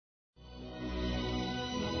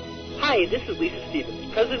Hi, this is Lisa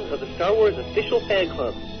Stevens, president of the Star Wars Official Fan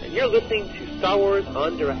Club, and you're listening to Star Wars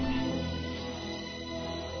on Direct.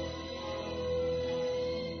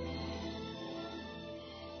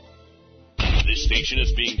 This station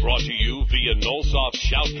is being brought to you via Nullsoft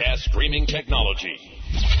Shoutcast streaming technology.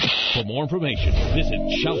 For more information, visit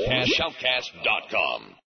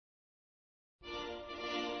shoutcast.com.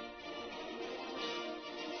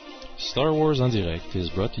 Star Wars on Direct is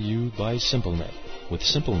brought to you by SimpleNet. With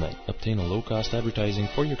SimpleNet, obtain a low-cost advertising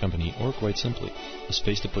for your company or, quite simply, a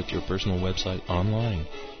space to put your personal website online.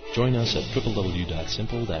 Join us at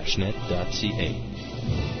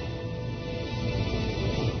www.simple-net.ca.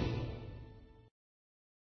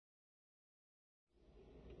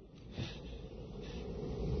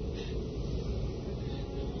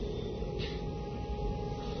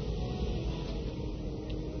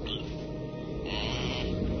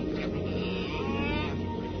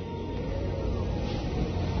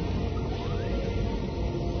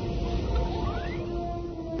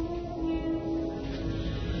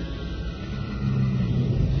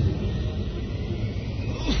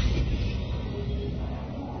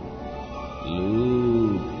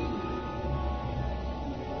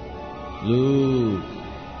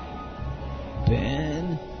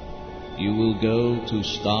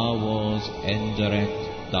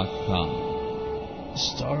 StarWarsIndirect.com.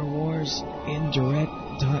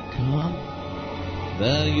 StarWarsIndirect.com?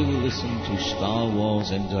 There you will listen to Star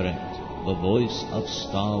Wars Indirect, the voice of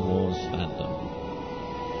Star Wars fandom.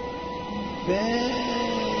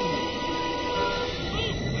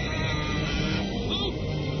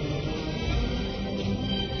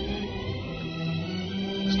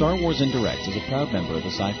 Star Wars Indirect is a proud member of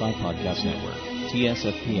the Sci-Fi Podcast Network,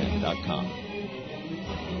 tsfpn.com.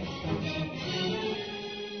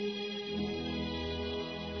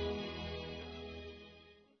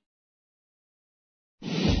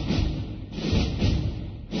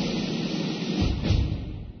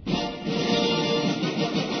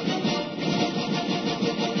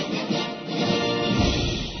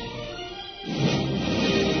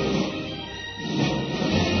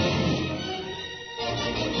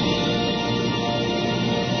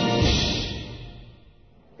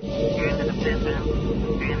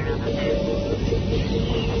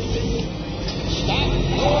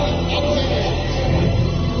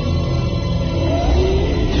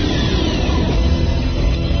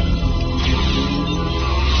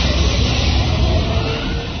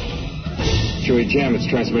 Jam its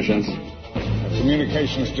transmissions. A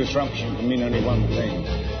communications disruption can mean only one thing.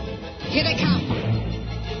 Here they come.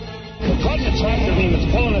 The coordinate tractor beam is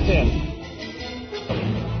pulling us in.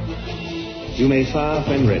 You may fire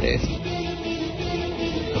when ready.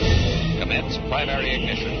 Commence primary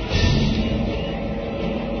ignition.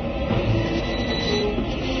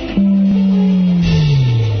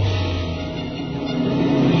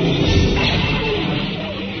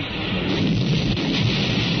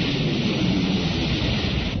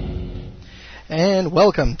 And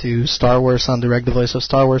welcome to Star Wars on Direct, the voice of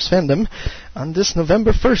Star Wars fandom, on this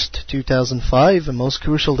November 1st, 2005, a most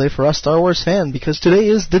crucial day for us Star Wars fans, because today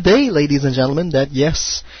is the day, ladies and gentlemen, that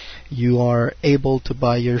yes, you are able to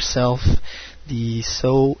buy yourself the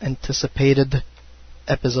so anticipated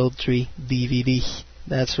Episode 3 DVD.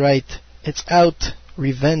 That's right, it's out.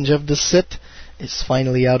 Revenge of the Sith is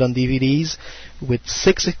finally out on DVDs, with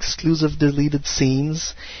 6 exclusive deleted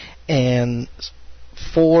scenes, and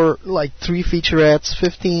 3 featurettes,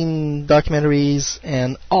 15 documentaries,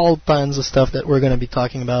 and all kinds of stuff that we're going to be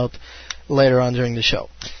talking about later on during the show.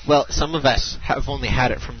 Well, some of us have only had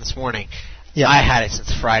it from this morning. Yeah. I had it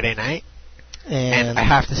since Friday night. And I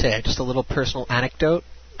have to say, just a little personal anecdote.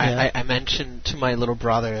 Yeah. I mentioned to my little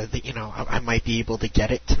brother that, I might be able to get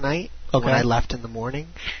it tonight when I left in the morning.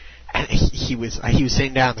 And he was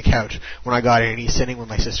sitting down on the couch when I got it, and he's sitting with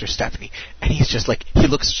my sister Stephanie. And he's just like, he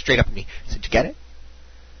looks straight up at me. He said, "Did you get it?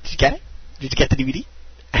 Did you get it? Did you get the DVD?"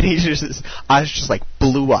 And I was just like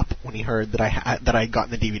blew up when he heard that I had gotten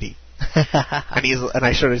the DVD. and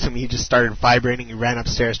I showed it to him. He just started vibrating. He ran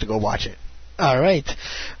upstairs to go watch it. All right.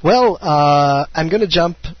 Well, I'm going to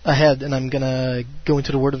jump ahead, and I'm going to go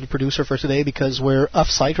into the word of the producer for today, because we're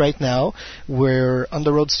off-site right now. We're on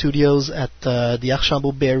the road studios at the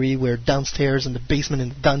Archambault Berry. We're downstairs in the basement in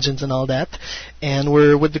the dungeons and all that. And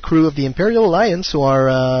we're with the crew of the Imperial Alliance, who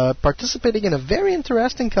are participating in a very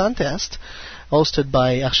interesting contest hosted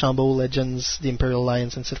by Archambault Legends, the Imperial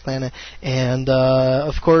Alliance, and Sith. And,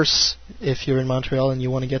 of course, if you're in Montreal and you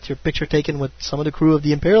want to get your picture taken with some of the crew of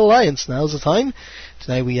the Imperial Alliance, now's the time.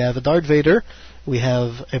 Tonight we have a Darth Vader, we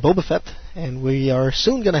have a Boba Fett, and we are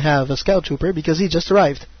soon going to have a Scout Trooper because he just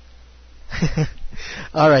arrived.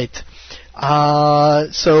 All right.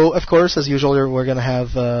 So, of course, as usual, we're going to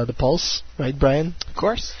have the Pulse, right, Brian? Of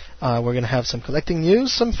course. We're going to have some collecting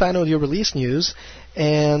news, some fan audio release news,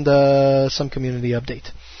 and some community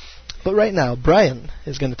update. But right now, Brian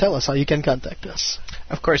is going to tell us how you can contact us.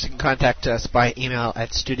 Of course, you can contact us by email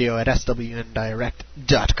at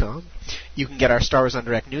studio@swndirect.com. You can get our Star Wars on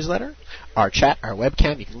Direct newsletter, our chat, our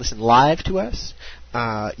webcam. You can listen live to us.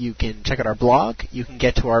 You can check out our blog. You can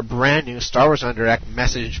get to our brand new Star Wars on Direct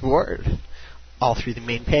message board, all through the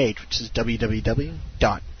main page, which is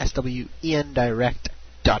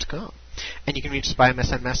www.swendirect.com. And you can reach us by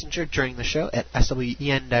MSN Messenger during the show at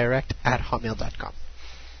swendirect@hotmail.com.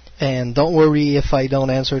 And don't worry if I don't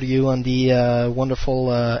answer to you on the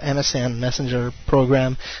wonderful MSN Messenger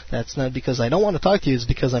program. That's not because I don't want to talk to you. It's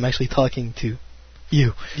because I'm actually talking to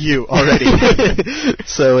you. You already.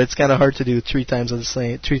 So it's kind of hard to do three things at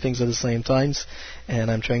the same times.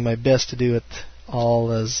 And I'm trying my best to do it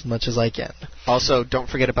all as much as I can. Also, don't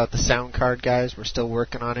forget about the sound card, guys. We're still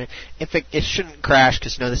working on it. It shouldn't crash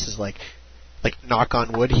because this is like knock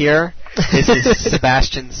on wood here. This is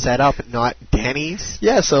Sebastian's setup, not Danny's.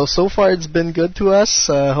 Yeah, so far it's been good to us.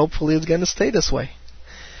 Hopefully it's going to stay this way.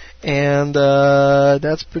 And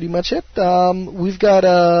that's pretty much it. We've got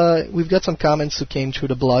some comments who came through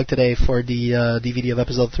the blog today for the DVD of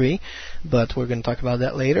Episode 3, but we're going to talk about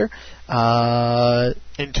that later.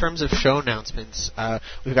 In terms of show announcements,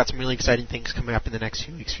 we've got some really exciting things coming up in the next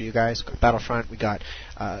few weeks for you guys. We've got Battlefront, we got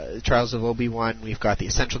Trials of Obi-Wan, we've got the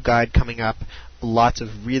Essential Guide coming up. Lots of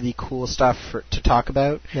really cool stuff to talk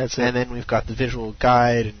about. That's it. And then we've got the visual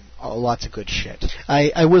guide and lots of good shit.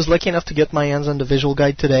 I was lucky enough to get my hands on the visual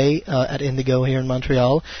guide today at Indigo here in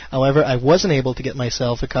Montreal. However, I wasn't able to get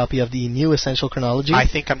myself a copy of the new Essential Chronology. I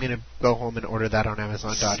think I'm going to go home and order that on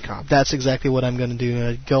Amazon.com. That's exactly what I'm going to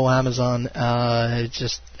do. Go Amazon. It's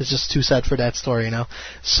just too sad for that story now.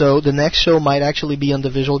 So the next show might actually be on the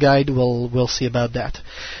visual guide. We'll see about that.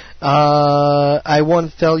 I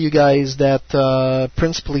want to tell you guys that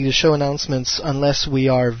principally the show announcements, unless we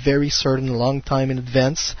are very certain a long time in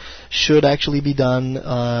advance, should actually be done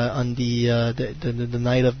on the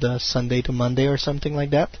night of the Sunday to Monday or something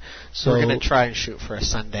like that. So we're going to try and shoot for a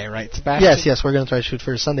Sunday, right, Sebastian? Yes, we're going to try to shoot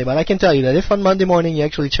for a Sunday. But I can tell you that if on Monday morning you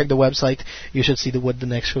actually check the website, you should see what the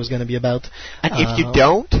next show is going to be about. And if you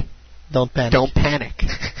don't panic. Don't panic.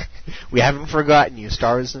 We haven't forgotten you.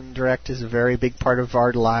 Star Wars in Direct is a very big part of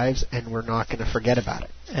our lives, and we're not going to forget about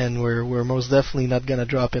it. And we're most definitely not going to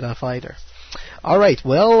drop it off either. All right,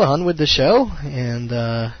 well, on with the show. And,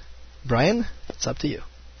 Brian, it's up to you.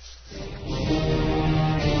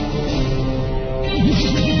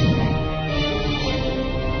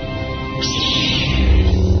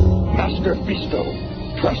 Master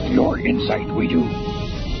Fisto, trust your insight, we do.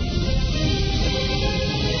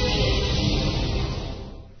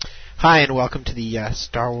 Hi, and welcome to the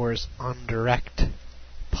Star Wars on Direct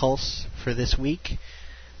Pulse for this week.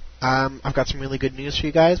 I've got some really good news for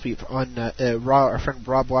you guys. Our friend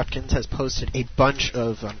Rob Watkins has posted a bunch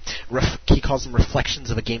of, he calls them reflections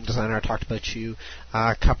of a game designer. I talked about you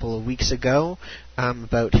a couple of weeks ago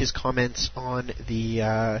about his comments on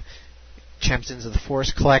the Champions of the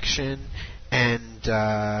Force collection and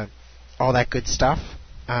all that good stuff.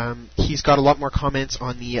 He's got a lot more comments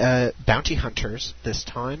on the bounty hunters this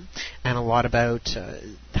time, and a lot about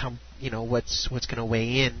how what's going to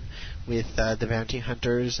weigh in with the bounty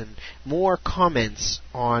hunters, and more comments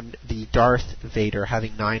on the Darth Vader,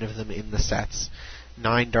 having 9 of them in the sets.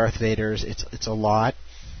 9 Darth Vaders, it's a lot.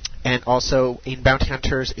 And also in bounty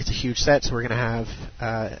hunters, it's a huge set, so we're going to have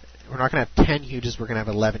we're not going to have 10 huges, we're going to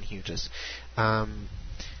have 11 huges.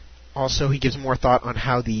 Also, he gives more thought on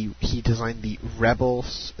how he designed the rebel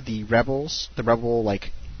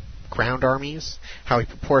ground armies, how he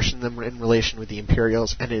proportioned them in relation with the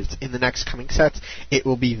Imperials, and it's in the next coming sets, it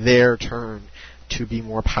will be their turn to be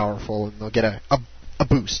more powerful, and they'll get a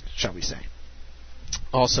boost, shall we say.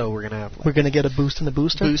 Also, we're going to get a boost in the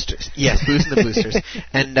booster? Boosters. Yes, boost in the boosters.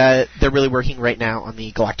 And they're really working right now on the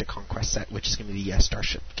Galactic Conquest set, which is going to be the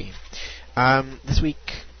Starship game. This week,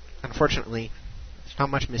 unfortunately, not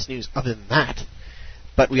much missed news other than that.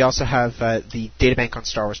 But we also have the databank on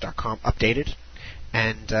StarWars.com updated,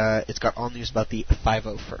 and it's got all news about the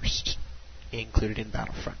 501st included in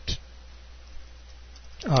Battlefront.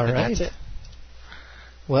 All right. That's it.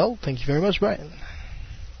 Well, thank you very much, Brian.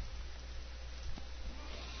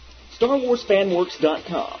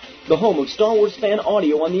 StarWarsFanWorks.com, the home of Star Wars fan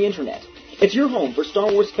audio on the Internet. It's your home for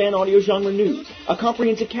Star Wars fan audio genre news, a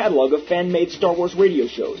comprehensive catalog of fan-made Star Wars radio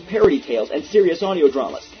shows, parody tales, and serious audio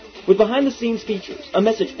dramas. With behind-the-scenes features, a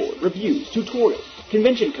message board, reviews, tutorials,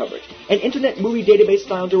 convention coverage, an internet movie database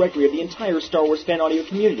style directory of the entire Star Wars fan audio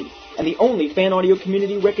community, and the only fan audio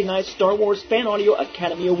community recognized Star Wars Fan Audio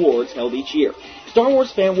Academy Awards held each year.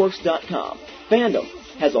 StarWarsFanWorks.com. Fandom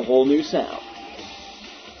has a whole new sound.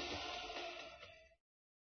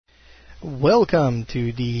 Welcome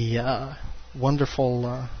to the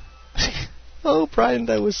wonderful... Oh, Brian,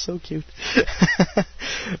 that was so cute.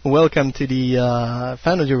 Welcome to the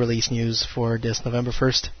Fan Audio release news for this November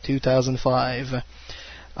 1st, 2005.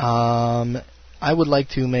 I would like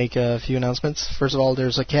to make a few announcements. First of all,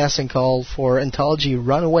 there's a casting call for Anthology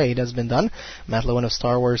Runaway that's been done. Matt Lowen of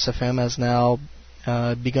Star Wars FM has now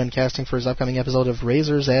begun casting for his upcoming episode of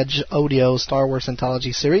Razor's Edge Audio Star Wars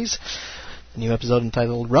Anthology series. The new episode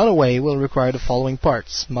entitled Runaway will require the following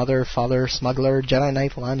parts: Mother, Father, Smuggler, Jedi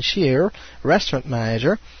Knight Lan Shear, Restaurant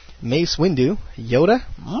Manager, Mace Windu, Yoda,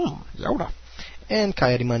 and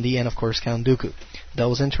Ki-Adi-Mundi, and of course Count Dooku.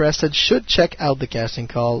 Those interested should check out the casting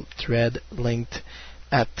call thread linked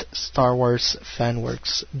at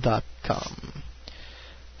StarWarsFanWorks.com.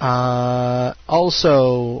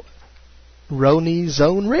 Also, Roni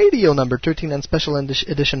Zone Radio number 13 and special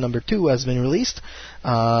edition number 2 has been released.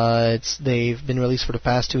 They've been released for the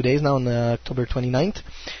past 2 days now on October 29th.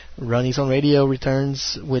 Roni Zone Radio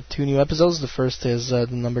returns with 2 new episodes. The first is the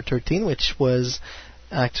number 13, which was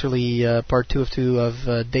actually part 2 of 2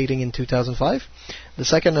 of Dating in 2005. The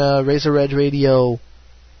second, Razor Edge Radio,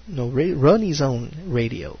 Roni Zone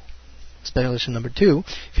Radio, special edition number 2,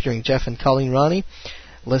 featuring Jeff and Colleen Ronnie.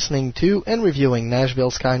 Listening to and reviewing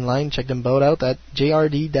Nashville Skyline. Check them both out at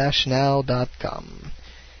jrd-now.com.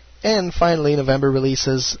 And finally, November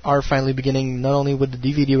releases are finally beginning not only with the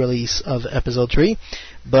DVD release of Episode 3,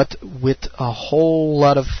 but with a whole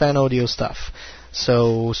lot of fan audio stuff.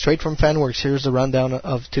 So, straight from FanWorks, here's the rundown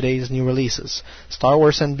of today's new releases. Star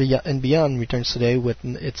Wars and Beyond returns today with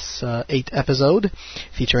its 8th episode,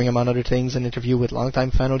 featuring, among other things, an interview with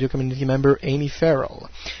longtime fan audio community member Amy Farrell.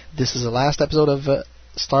 This is the last episode of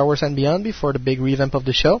Star Wars and Beyond before the big revamp of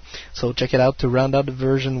the show, so check it out to round out the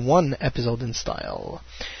version 1 episode in style.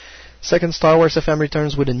 Second, Star Wars FM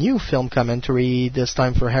returns with a new film commentary, this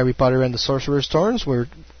time for Harry Potter and the Sorcerer's Stone.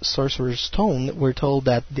 We're told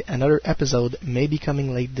that another episode may be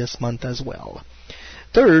coming late this month as well.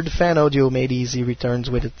 Third, Fan Audio Made Easy returns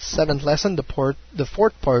with its 7th lesson, the 4th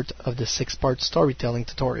part of the 6-part storytelling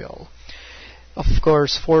tutorial. Of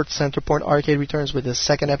course, 4th, Centerpoint Arcade returns with its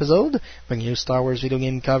 2nd episode, bringing you Star Wars video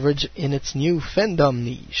game coverage in its new fandom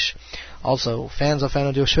niche. Also, fans of Fan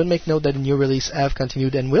Audio should make note that the new release have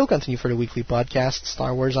continued and will continue for the weekly podcast,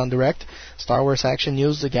 Star Wars on Direct, Star Wars Action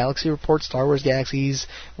News, The Galaxy Report, Star Wars Galaxies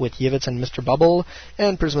with Yivitz and Mr. Bubble,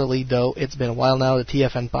 and presumably, though it's been a while now, the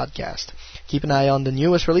TFN podcast. Keep an eye on the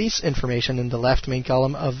newest release information in the left main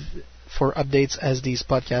column for updates as these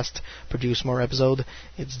podcasts produce more episodes.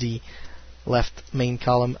 It's the left main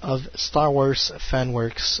column of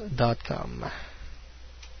StarWarsFanWorks.com.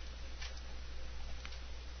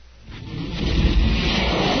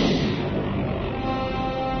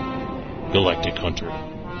 Galactic Hunter,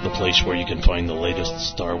 the place where you can find the latest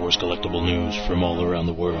Star Wars collectible news from all around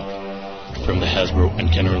the world. From the Hasbro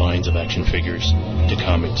and Kenner lines of action figures to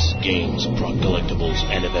comics, games, prop collectibles,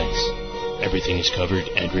 and events, everything is covered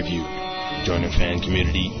and reviewed. Join our fan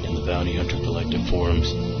community in the Bounty Hunter Collective forums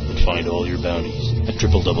and find all your bounties at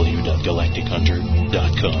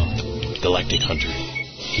www.galacticunter.com. Galactic Hunter,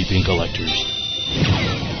 keeping collectors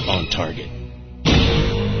on target.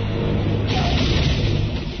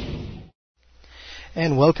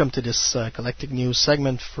 And welcome to this Galactic News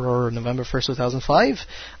segment for November 1st, 2005.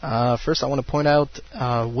 First, I want to point out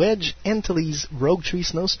Wedge Antilles Rogue Tree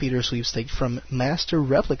Snowspeeder sweepstake from Master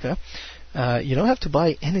Replica. You don't have to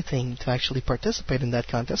buy anything to actually participate in that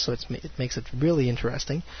contest, so it makes it really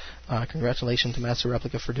interesting. Congratulations to Master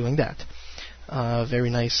Replica for doing that. Very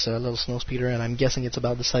nice little snowspeeder, and I'm guessing it's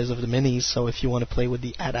about the size of the minis, so if you want to play with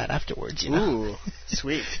the AT-AT afterwards, Ooh,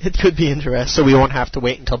 sweet. It could be interesting. So we won't have to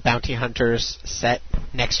wait until Bounty Hunter's set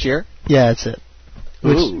next year? Yeah, that's it.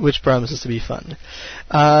 Which promises to be fun.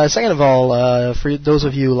 Second of all, for those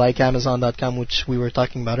of you like Amazon.com, which we were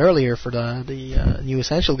talking about earlier for the new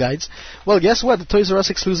Essential Guides, well, guess what? The Toys R Us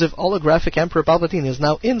exclusive holographic Emperor Palpatine is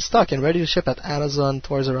now in stock and ready to ship at Amazon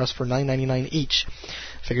Toys R Us for $9.99 each.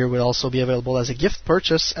 Figure will also be available as a gift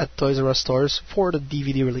purchase at Toys R Us stores for the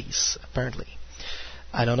DVD release, apparently.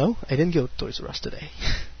 I don't know. I didn't go to Toys R Us today.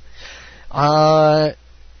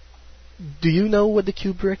 Do you know what the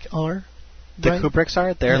Kubrick are? The Kubricks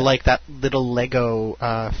are? They're like that little Lego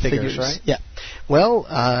figures, right? Yeah. Well,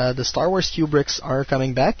 the Star Wars Kubricks are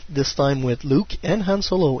coming back, this time with Luke and Han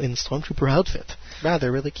Solo in Stormtrooper outfit. Wow,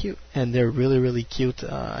 they're really cute. And they're really, really cute.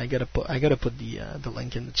 I gotta put the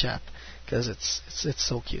link in the chat because it's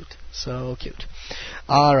so cute, so cute.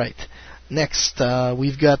 All right. Next,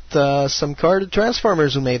 we've got some card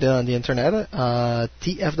transformers who made it on the internet.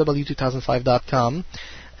 TFW2005.com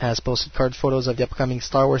has posted card photos of the upcoming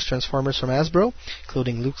Star Wars Transformers from Hasbro,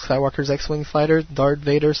 including Luke Skywalker's X-Wing fighter, Darth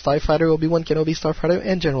Vader's TIE fighter, Obi-Wan Kenobi's Starfighter,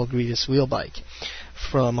 and General Grievous wheel bike.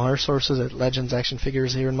 From our sources at Legends Action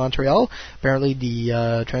Figures here in Montreal, apparently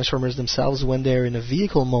the Transformers themselves, when they're in a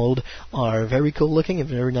vehicle mode, are very cool looking and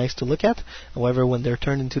very nice to look at. However, when they're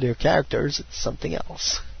turned into their characters, it's something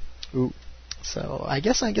else. Ooh. So I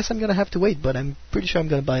guess I'm gonna have to wait, but I'm pretty sure I'm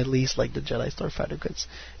gonna buy at least like the Jedi Starfighter because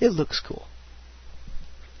it looks cool,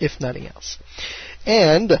 if nothing else.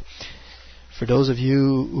 And for those of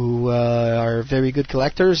you who are very good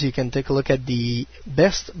collectors, you can take a look at the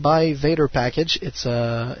Best Buy Vader package. It's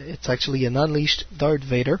actually an Unleashed Darth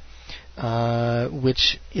Vader,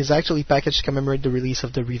 which is actually packaged to commemorate the release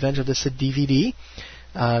of the Revenge of the Sith DVD.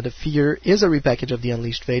 The figure is a repackage of the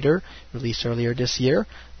Unleashed Vader, released earlier this year,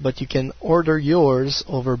 but you can order yours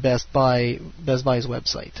over Best Buy's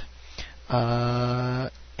website.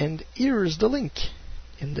 And here's the link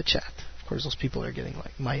in the chat. Of course, those people are getting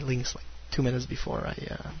like my links like 2 minutes before I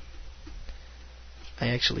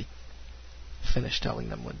actually finish telling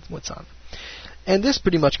them what's on. And this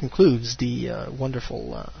pretty much concludes the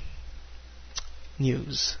wonderful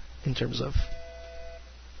news in terms of...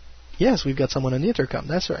 Yes, we've got someone on the intercom.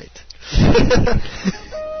 That's right.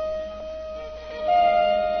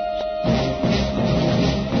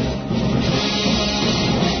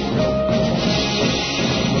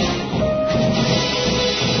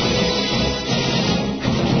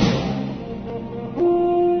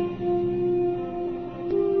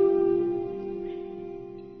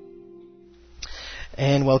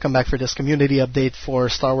 And welcome back for this community update for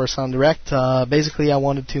Star Wars on Direct. Basically, I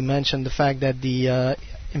wanted to mention the fact that the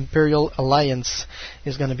Imperial Alliance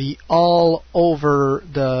is going to be all over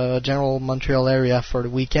the general Montreal area for the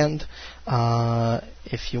weekend.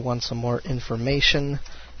 If you want some more information,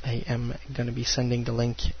 I am going to be sending the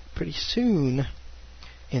link pretty soon.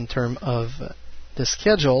 In terms of the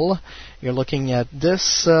schedule, you're looking at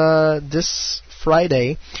this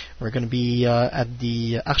Friday. We're going to be at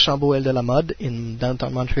the Archambault Aile de la Mode in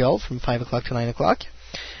downtown Montreal from 5 o'clock to 9 o'clock.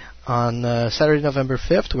 On Saturday, November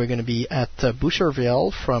 5th, we're going to be at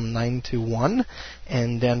Boucherville from 9 to 1.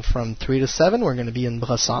 And then from 3 to 7, we're going to be in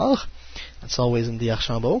Brossard. That's always in the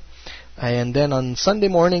Archambault. And then on Sunday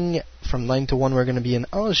morning, from 9 to 1, we're going to be in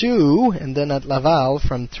Anjou. And then at Laval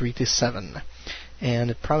from 3 to 7.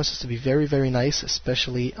 And it promises to be very, very nice,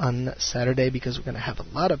 especially on Saturday, because we're going to have a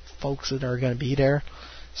lot of folks that are going to be there.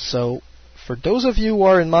 So for those of you who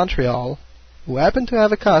are in Montreal, who happen to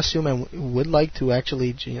have a costume and would like to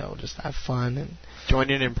actually, just have fun and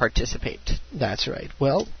join in and participate. That's right.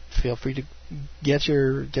 Well, feel free to get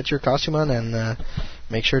your costume on and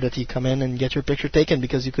make sure that you come in and get your picture taken,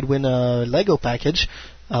 because you could win a Lego package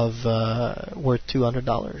of worth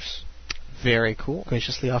 $200. Very cool.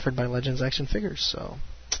 Graciously offered by Legends Action Figures. So,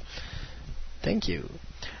 thank you.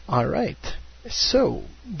 All right. So,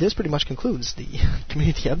 this pretty much concludes the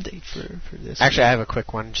community update for this. Actually, I have a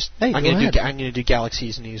quick one. I'm going to do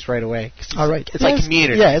Galaxy's news right away. All right. It's like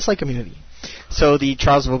community. Yeah, it's like community. So, the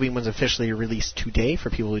Trials of Obi-Wan was officially released today for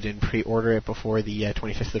people who didn't pre-order it before the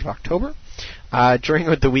 25th of October. During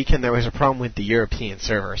the weekend, there was a problem with the European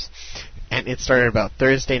servers. And it started about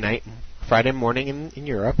Thursday night, Friday morning in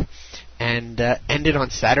Europe, and ended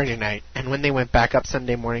on Saturday night. And when they went back up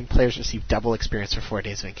Sunday morning, players received double experience for 4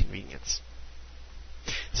 days of inconvenience.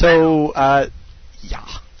 So, yeah.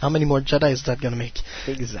 How many more Jedi is that going to make?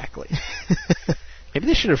 Exactly. Maybe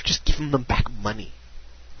they should have just given them back money.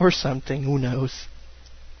 Or something, who knows.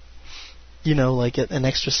 Like an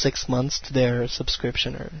extra 6 months to their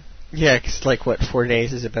subscription. Or yeah, because 4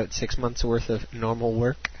 days is about 6 months worth of normal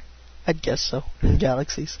work? I'd guess so, in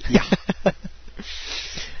Galaxies. Yeah.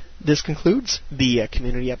 This concludes the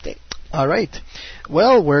community update. All right.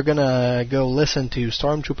 Well, we're going to go listen to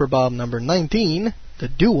Stormtrooper Bob number 19, The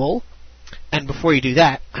Duel. And before you do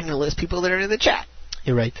that, I'm going to list people that are in the chat.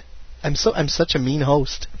 You're right. I'm such a mean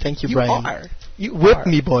host. Thank you, Brian. You whip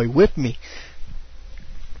me, boy. Whip me.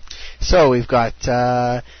 So we've got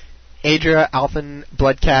Adria, Alphen,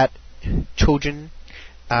 Bloodcat, Chojin,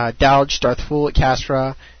 Dalge, Darth Fool,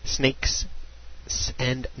 Castra, Snakes,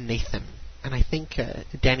 and Nathan. And I think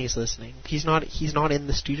Danny's listening. He's not in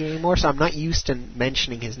the studio anymore, so I'm not used to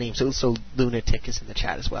mentioning his name. So Lunatic is in the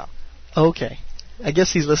chat as well. Okay. I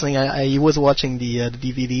guess he's listening. He was watching the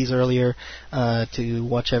DVDs earlier to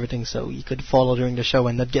watch everything, so he could follow during the show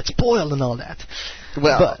and not get spoiled and all that.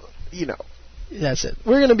 Well, That's it.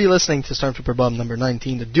 We're going to be listening to Stormtrooper Bomb number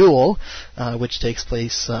 19, The Duel, which takes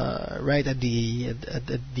place right at the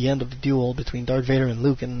end of the duel between Darth Vader and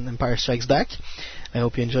Luke in Empire Strikes Back. I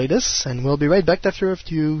hope you enjoy this, and we'll be right back after a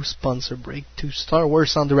few sponsor break to Star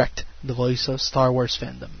Wars on Direct, the voice of Star Wars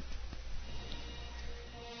fandom.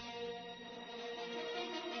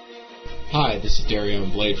 Hi, this is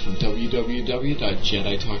Darion Blade from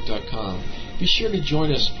www.jeditalk.com. Be sure to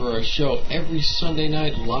join us for our show every Sunday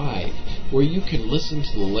night live, where you can listen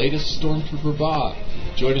to the latest Stormtrooper Bob.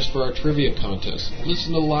 Join us for our trivia contest.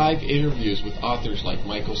 Listen to live interviews with authors like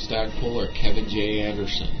Michael Stackpole or Kevin J.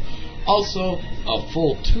 Anderson. Also, a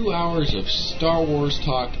full 2 hours of Star Wars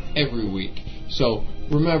talk every week. So,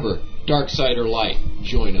 remember, dark side or light,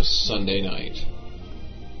 join us Sunday night.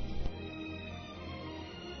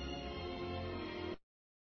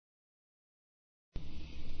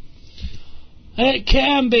 It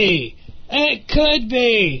can be. It could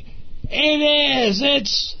be. It is.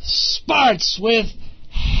 It's Sparts with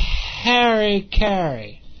Harry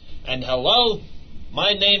Carey. And hello,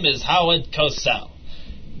 my name is Howard Cosell.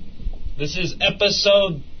 This is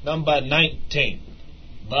episode number 19,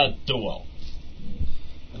 The Duel.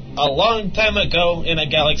 A long time ago in a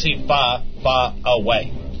galaxy far, far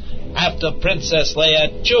away, after Princess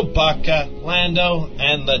Leia, Chewbacca, Lando,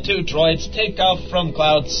 and the two droids take off from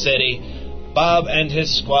Cloud City, Bob and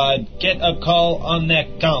his squad get a call on their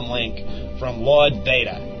comlink from Lord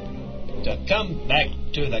Vader to come back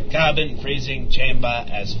to the carbon freezing chamber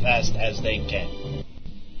as fast as they can.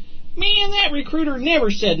 Man, that recruiter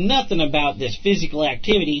never said nothing about this physical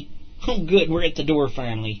activity. Oh, good, we're at the door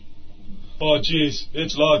finally. Oh, jeez,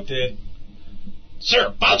 it's locked, Ed.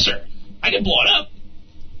 Sir, bouncer, I can blow it up.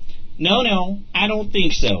 No, I don't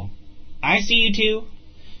think so. I see you two.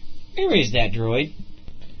 Where is that droid?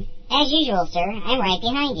 As usual, sir. I'm right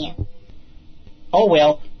behind you. Oh,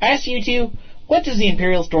 well, I see you two. What does the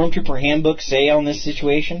Imperial Stormtrooper Handbook say on this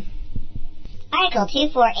situation? Article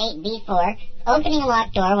 248B4, opening a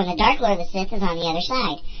locked door when the Dark Lord of the Sith is on the other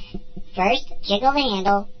side. First, jiggle the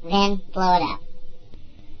handle, then blow it up.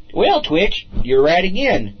 Well, Twitch, you're right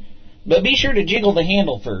again. But be sure to jiggle the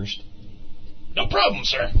handle first. No problem,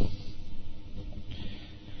 sir.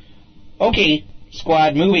 Okay,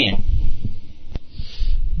 squad, move in.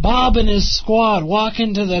 Bob and his squad walk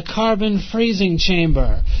into the carbon freezing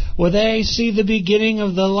chamber, where they see the beginning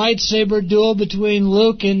of the lightsaber duel between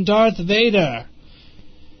Luke and Darth Vader.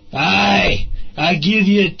 Aye, I give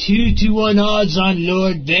you 2-1 odds on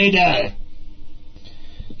Lord Vader.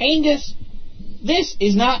 Angus, this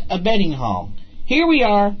is not a betting hall. Here we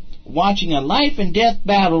are, watching a life and death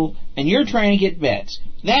battle, and you're trying to get bets.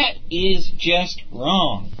 That is just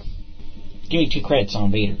wrong. Give me 2 credits on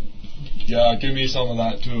Vader. Yeah, give me some of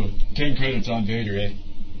that, too. 10 credits on Vader, eh?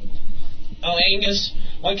 Oh, Angus,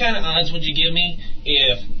 what kind of odds would you give me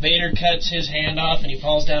if Vader cuts his hand off and he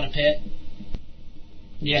falls down a pit?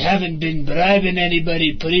 You haven't been bribing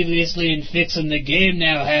anybody previously in fixing the game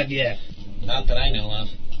now, have you? Not that I know of.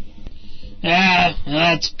 Ah,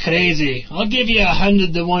 that's crazy. I'll give you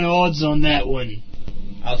 100-1 odds on that one.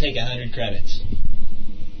 I'll take 100 credits.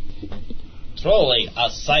 Truly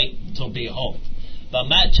a sight to behold. The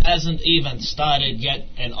match hasn't even started yet,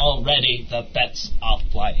 and already the bets are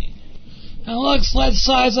flying. Now let's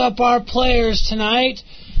size up our players tonight.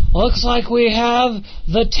 Looks like we have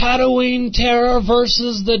the Tatooine Terror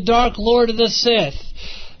versus the Dark Lord of the Sith.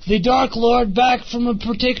 The Dark Lord back from a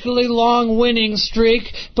particularly long winning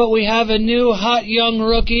streak, but we have a new hot young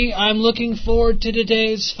rookie. I'm looking forward to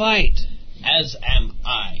today's fight. As am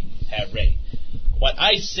I, Harry. What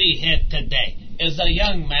I see here today is a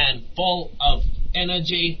young man full of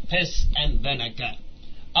energy, piss, and vinegar,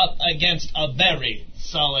 up against a very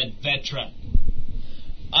solid veteran.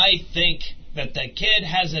 I think that the kid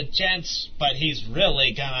has a chance, but he's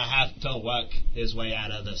really gonna have to work his way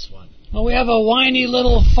out of this one. Well, we have a whiny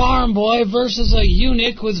little farm boy versus a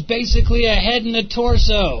eunuch with basically a head and a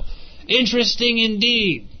torso. Interesting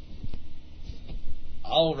indeed.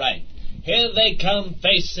 All right, here they come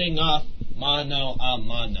facing off mano a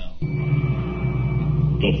mano.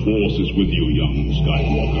 The Force is with you, young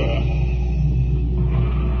Skywalker.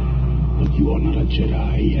 But you are not a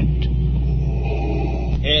Jedi yet.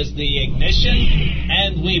 Here's the ignition,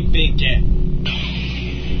 and we begin.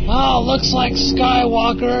 Oh, looks like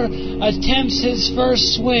Skywalker attempts his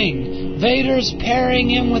first swing. Vader's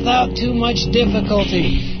parrying him without too much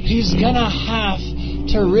difficulty. He's gonna have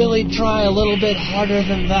to really try a little bit harder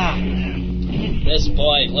than that. This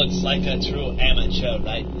boy looks like a true amateur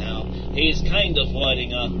right now. He's kind of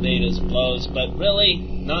warding off Vader's blows, but really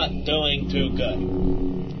not doing too good.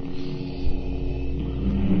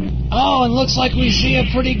 Oh, and looks like we see a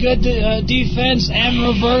pretty good defense and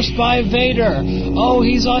reversed by Vader. Oh,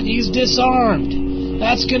 he's disarmed.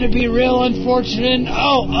 That's going to be real unfortunate.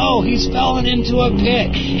 Oh, he's fallen into a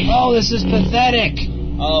pit. Oh, this is pathetic.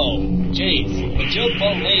 Oh, jeez, would you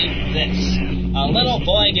believe this? A little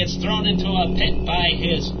boy gets thrown into a pit by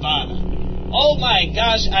his father. Oh my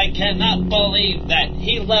gosh, I cannot believe that.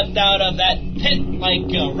 He leapt out of that pit like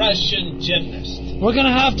a Russian gymnast. We're going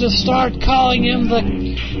to have to start calling him the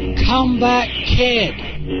Comeback Kid.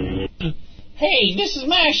 Hey, this is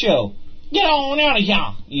my show. Get on out of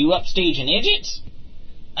here, you upstaging idiots.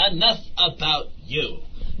 Enough about you.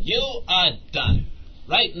 You are done.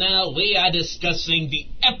 Right now we are discussing the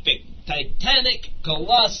epic, titanic,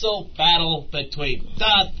 colossal battle between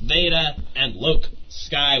Darth Vader and Luke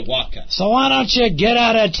Skywalker. So why don't you get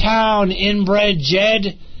out of town, inbred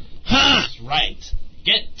Jed? Huh? That's right.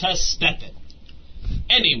 Get to stepping.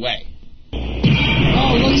 Anyway.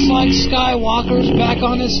 Oh, looks like Skywalker's back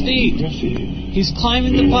on his feet. He's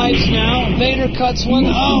climbing the pipes now. Vader cuts one.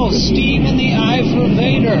 Oh, steam in the eye for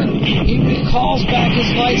Vader. He recalls back his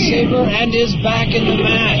lightsaber and is back in the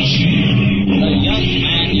match. The young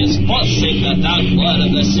man is forcing the Dark Lord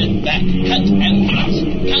of the Sith back. Cut and thrust.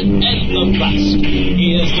 Cut and thrust.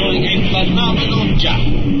 He is doing a phenomenal job.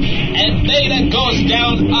 And Vader goes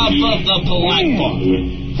down off of the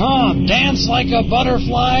platform. Dance like a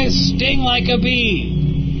butterfly, sting like a bee.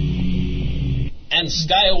 And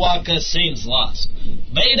Skywalker seems lost.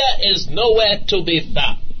 Vader is nowhere to be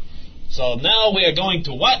found. So now we are going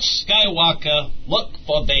to watch Skywalker look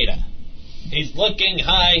for Vader. He's looking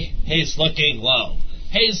high, he's looking low.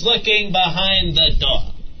 He's looking behind the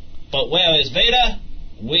door. But where is Vader?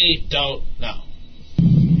 We don't know.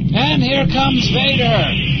 And here comes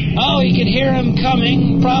Vader. Oh, you can hear him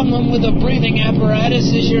coming. Problem with a breathing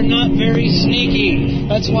apparatus is you're not very sneaky.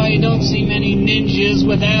 That's why you don't see many ninjas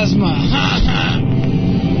with asthma. Ha ha!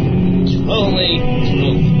 Truly.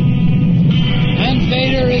 And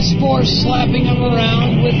Vader is force slapping him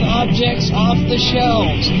around with objects off the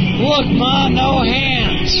shelves. Look, Ma, no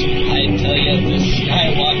hands. I tell you, this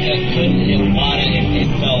Skywalker couldn't hit water if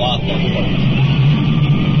it fell off the floor.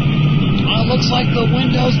 Looks like the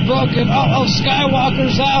window's broken. Oh,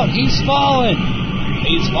 Skywalker's out. He's fallen.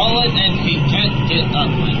 He's fallen and he can't get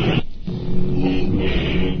up, my friend.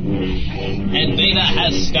 And Vader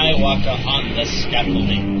has Skywalker on the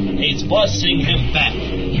scaffolding. He's forcing him back.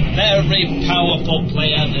 Very powerful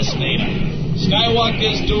player, this Vader.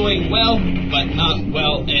 Skywalker's doing well, but not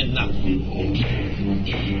well enough.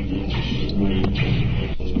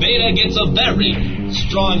 Vader gets a very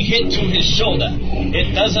strong hit to his shoulder.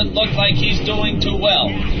 It doesn't look like he's doing too well.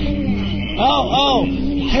 Oh,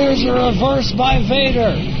 here's a reverse by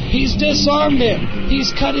Vader. He's disarmed him.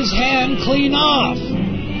 He's cut his hand clean off.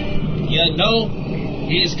 You know,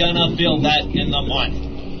 he's gonna feel that in the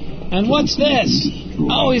morning. And what's this?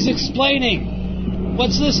 Oh, he's explaining.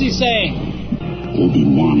 What's this he's saying?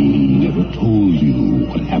 Obi-Wan never told you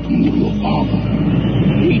what happened to your father.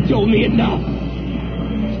 He told me enough.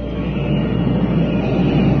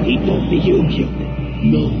 He told me you killed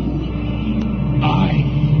him. No. I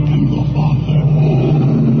am your father.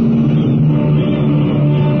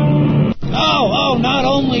 Oh, not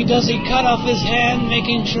only does he cut off his hand,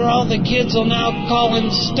 making sure all the kids will now call him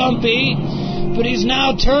Stumpy, but he's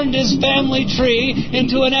now turned his family tree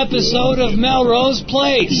into an episode of Melrose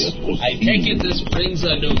Place. I take it this brings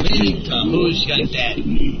a new meaning to Who's Your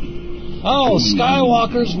Daddy. Oh,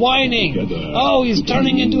 Skywalker's whining. Oh, he's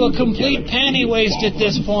turning into a complete panty waste at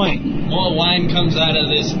this point. More wine comes out of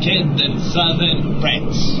this kid than Southern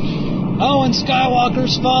France. Oh, and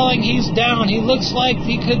Skywalker's falling. He's down. He looks like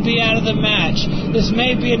he could be out of the match. This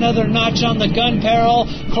may be another notch on the gun barrel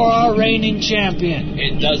for our reigning champion.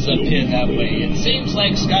 It does appear that way. It seems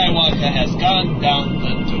like Skywalker has gone down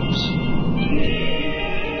the tubes.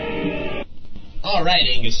 All right,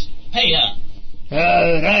 Angus. Pay up.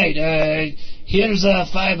 Right, here's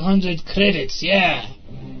 500 credits, yeah.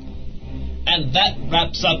 And that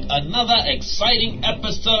wraps up another exciting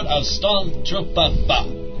episode of Stormtrooper Bob.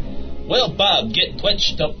 Will Bob get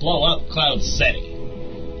Twitch to blow up Cloud City?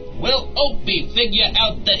 Will Opie figure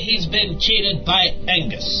out that he's been cheated by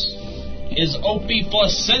Angus? Is Opie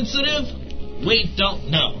force sensitive? We don't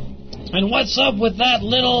know. And what's up with that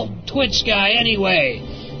little Twitch guy anyway?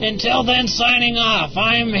 Until then, signing off,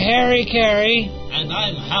 I'm Harry Carey. And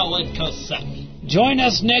I'm Howard Cossack. Join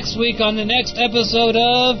us next week on the next episode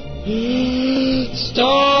of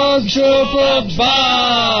Stormtrooper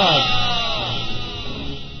Bob!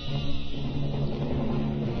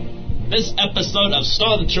 This episode of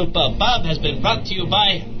Stormtrooper Bob has been brought to you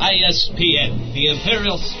by ISPN, the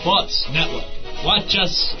Imperial Sports Network. Watch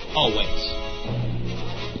us always.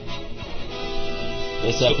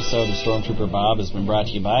 This episode of Stormtrooper Bob has been brought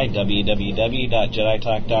to you by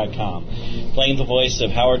www.jeditalk.com. Playing the voice of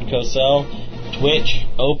Howard Cosell, Twitch,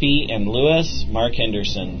 Opie, and Lewis, Mark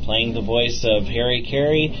Henderson. Playing the voice of Harry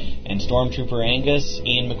Carey and Stormtrooper Angus,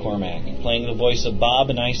 Ian McCormack. Playing the voice of Bob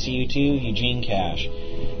and ICU2, Eugene Cash.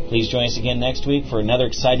 Please join us again next week for another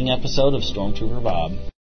exciting episode of Stormtrooper Bob.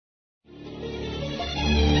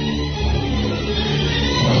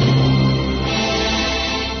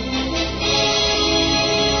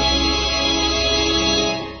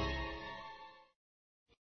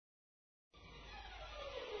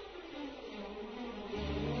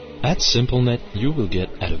 At SimpleNet, you will get,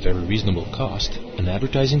 at a very reasonable cost, an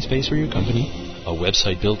advertising space for your company, a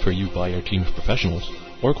website built for you by our team of professionals,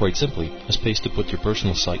 or quite simply, a space to put your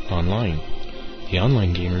personal site online. The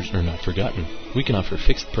online gamers are not forgotten. We can offer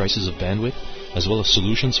fixed prices of bandwidth, as well as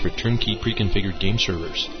solutions for turnkey pre-configured game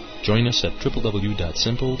servers. Join us at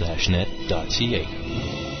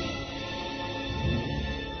www.simple-net.ca.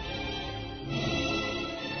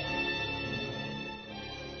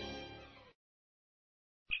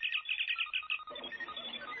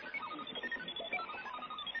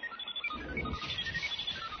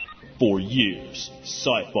 For years,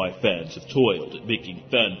 sci-fi fans have toiled at making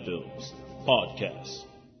fan films, podcasts,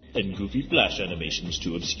 and goofy flash animations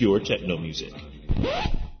to obscure techno music.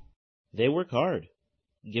 They work hard.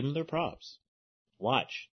 Give them their props.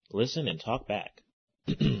 Watch, listen, and talk back.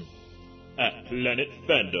 At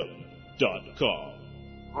planetfandom.com.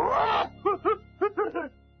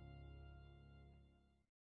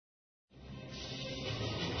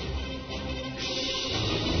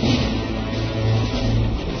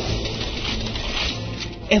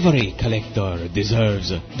 Every collector deserves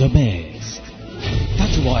the best.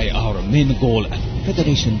 That's why our main goal at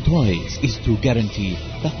Federation Toys is to guarantee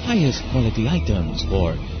the highest quality items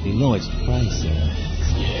for the lowest prices.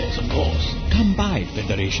 Yes, of course. Come by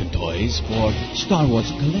Federation Toys for Star Wars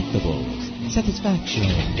collectibles. Satisfaction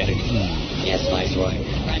guaranteed. Yes, Viceroy.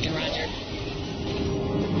 Roger, roger.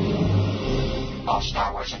 All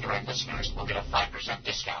Star Wars and Direct listeners will get a 5%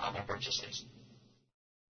 discount on their purchases.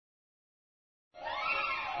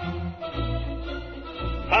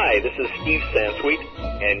 Hi, this is Steve Sansweet,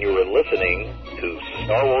 and you're listening to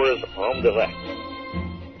Star Wars en Direct.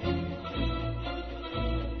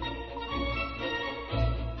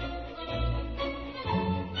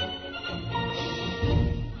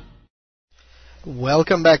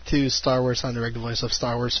 Welcome back to Star Wars on Direct, the voice of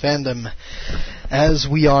Star Wars fandom. As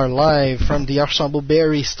we are live from the Archambault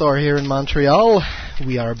Berry store here in Montreal,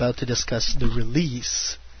 we are about to discuss the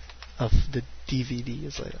release of the DVD.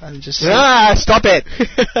 I'm just stop it!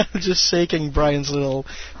 I'm just shaking Brian's little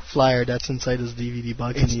flyer that's inside his DVD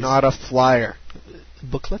box. It's not a flyer.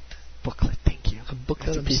 Booklet? Booklet, thank you. A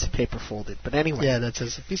booklet. It's a piece of paper folded. But anyway. Yeah, that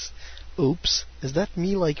says a piece. Oops. Is that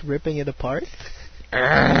me, like, ripping it apart?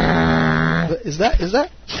 Is that?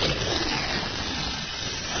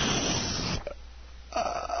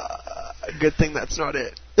 Good thing that's not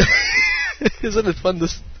it. Isn't it fun, the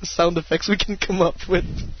sound effects we can come up with?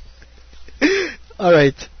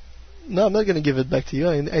 Alright. No, I'm not going to give it back to you.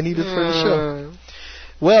 I need it for the show.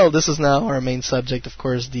 Well, this is now our main subject, of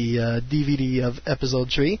course, the DVD of Episode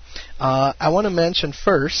 3. I want to mention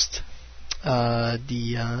first some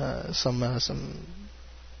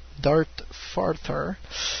Dart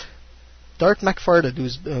McFarland,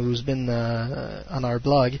 who's been on our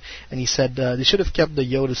blog, and he said they should have kept the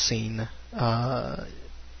Yoda scene.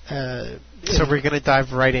 So we're going to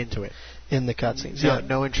dive right into it. In the cutscenes. Yeah,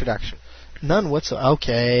 no introduction. None whatsoever.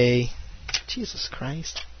 Okay. Jesus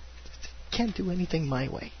Christ. Can't do anything my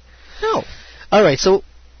way. No. Alright, so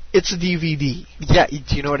it's a DVD. Yeah,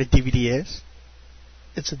 do you know what a DVD is?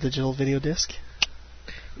 It's a digital video disc.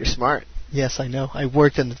 You're smart. Yes, I know. I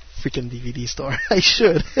worked in the freaking DVD store. I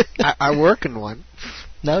should. I work in one.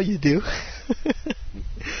 Now you do.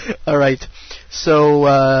 Alright.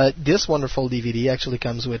 So, this wonderful DVD actually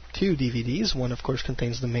comes with two DVDs. One, of course,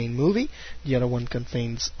 contains the main movie. The other one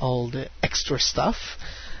contains all the extra stuff,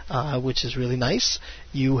 which is really nice.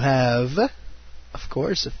 You have, of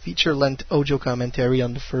course, a feature-length audio commentary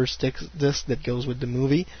on the first disc that goes with the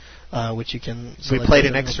movie, which you can select. We played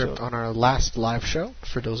an excerpt on our last live show,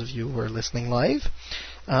 for those of you who are listening live.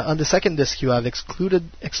 On the second disc, you have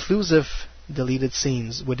exclusive deleted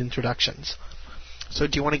scenes with introductions. So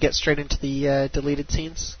do you want to get straight into the deleted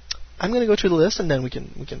scenes? I'm going to go through the list and then we can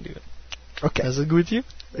do it. Okay. Is it good with you?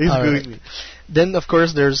 It's good with me. Then, of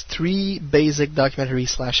course, there's three basic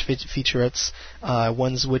documentary/featurettes.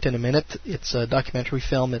 One's Within a Minute. It's a documentary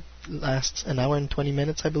film. It lasts an hour and 20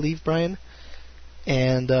 minutes, I believe, Brian.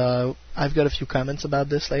 And I've got a few comments about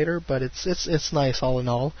this later, but it's nice all in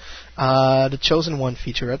all. The Chosen One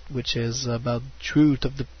featurette, which is about truth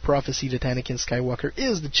of the prophecy that Anakin Skywalker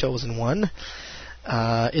is the Chosen One.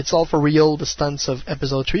 It's all for real, the stunts of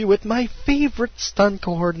Episode 3 with my favorite stunt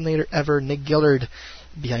coordinator ever, Nick Gillard,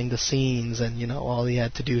 behind the scenes, and all he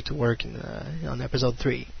had to do to work on Episode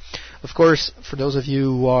 3. Of course, for those of you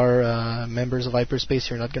who are members of Hyperspace,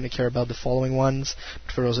 you're not going to care about the following ones.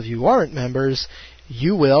 But for those of you who aren't members,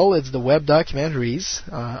 you will. It's the web documentaries.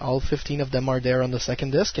 All 15 of them are there on the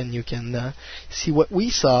second disc, and you can see what we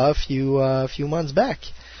saw a few months back.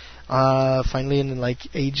 Finally in like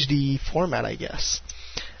HD format, I guess.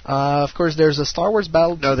 Of course, there's a Star Wars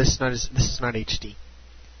Battle. No, this is not HD,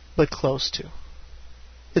 but close to.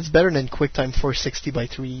 It's better than QuickTime 460 by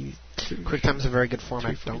 3. QuickTime's a very good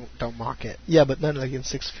format. Don't mock it. Yeah, but not like in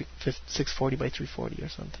 640 by 340 or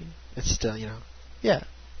something. It's still, Yeah,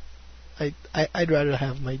 I'd rather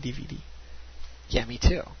have my DVD. Yeah, me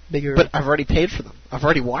too. Bigger. But I've already paid for them. I've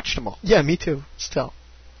already watched them all. Yeah, me too. Still,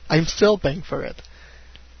 I'm still paying for it.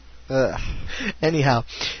 Anyhow,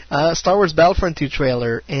 Star Wars Battlefront 2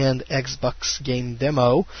 trailer and Xbox game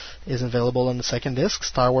demo is available on the second disc.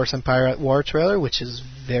 Star Wars Empire at War trailer, which is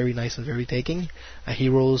very nice and very taking. A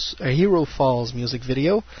Hero Falls music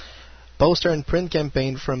video. Poster and print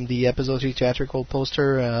campaign from the Episode 3 theatrical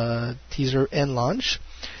poster, teaser and launch.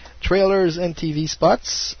 Trailers and TV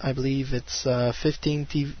spots. I believe it's 15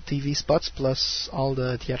 TV spots plus all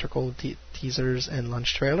the theatrical teasers and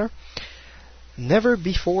launch trailer. Never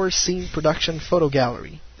before seen production photo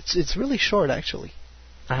gallery. It's really short, actually.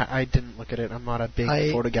 I didn't look at it. I'm not a big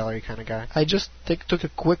photo gallery kind of guy. I just took a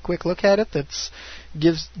quick look at it. It's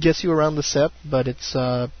gets you around the set, but it's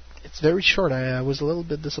very short. I was a little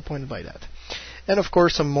bit disappointed by that. And of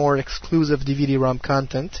course, some more exclusive DVD-ROM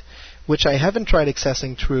content, which I haven't tried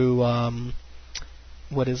accessing through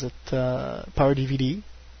Power DVD.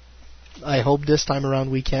 I hope this time around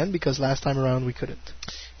we can, because last time around we couldn't.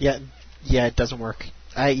 Yeah, it doesn't work.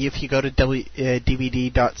 If you go to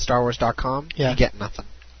dvd.starwars.com, you get nothing.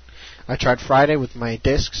 I tried Friday with my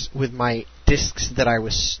discs that I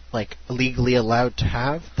was legally allowed to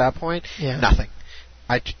have at that point. Yeah. Nothing.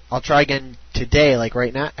 I'll try again today.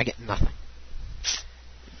 Right now, I get nothing.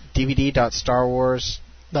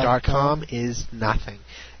 dvd.starwars.com is nothing.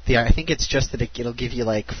 I think it's just that it'll give you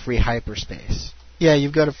free hyperspace. Yeah,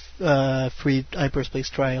 you've got a free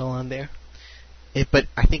hyperspace trial on there. But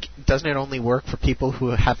I think, doesn't it only work for people who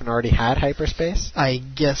haven't already had hyperspace? I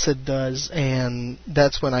guess it does, and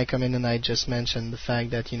that's when I come in and I just mention the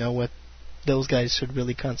fact that, those guys should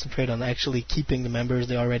really concentrate on actually keeping the members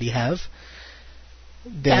they already have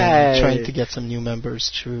than trying to get some new members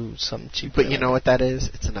through some cheap... But you know what that is?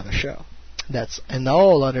 It's another show. That's an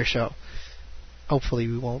whole other show. Hopefully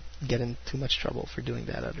we won't get in too much trouble for doing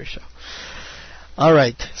that other show.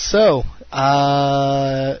 Alright, so...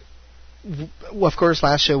 of course,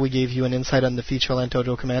 last show we gave you an insight on the feature-length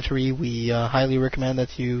documentary. We highly recommend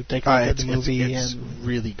that you take a look at the movie. It's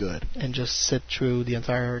really good. And just sit through the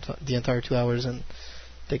entire 2 hours and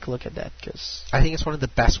take a look at that. Cause I think it's one of the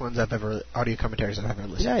best audio commentaries I've ever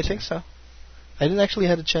listened to. Yeah, I think so. I didn't actually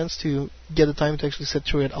have a chance to get the time to actually sit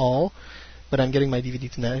through it all, but I'm getting my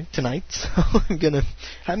DVD tonight, so I'm gonna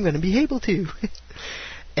be able to.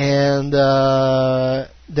 And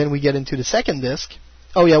then we get into the second disc.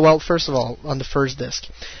 Oh yeah, well, first of all, on the first disc,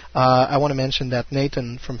 I want to mention that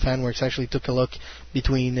Nathan from Fanworks actually took a look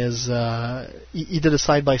between his... he did a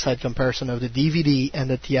side-by-side comparison of the DVD and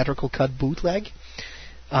the theatrical cut bootleg.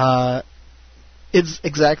 It's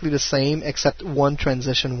exactly the same, except one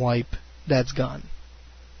transition wipe that's gone.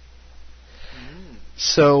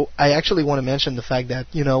 So I actually want to mention the fact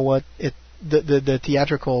that, the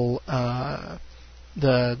theatrical...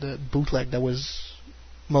 the bootleg that was...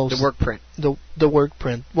 The work print. The work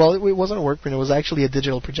print. Well, it wasn't a work print. It was actually a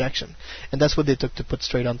digital projection, and that's what they took to put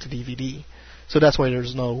straight onto DVD. So that's why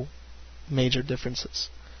there's no major differences.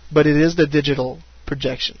 But it is the digital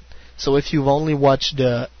projection. So if you've only watched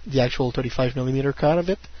the actual 35mm cut of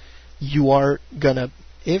it, you are gonna,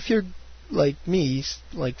 if you're like me,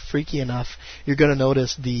 freaky enough, you're gonna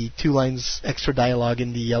notice the 2 lines extra dialogue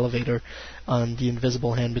in the elevator on the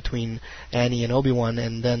invisible hand between Annie and Obi-Wan,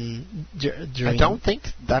 and then during... I don't think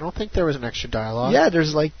there was an extra dialogue. Yeah,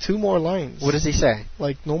 there's 2 more lines. What does he say?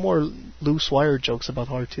 No more loose wire jokes about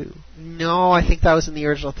R2. No, I think that was in the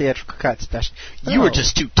original theatrical cut special. You were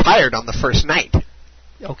just too tired on the first night.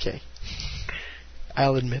 Okay.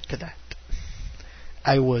 I'll admit to that.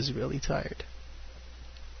 I was really tired.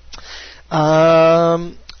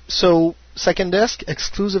 So, second disc,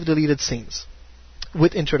 exclusive deleted scenes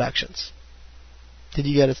with introductions. Did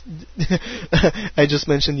you get it? I just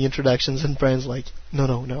mentioned the introductions, and Brian's like,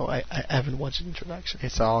 no, I haven't watched the introduction.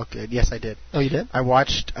 It's all good. Yes, I did. Oh, you did? I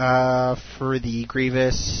watched for the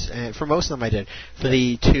Grievous, for most of them I did. For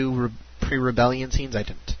the two pre-rebellion scenes, I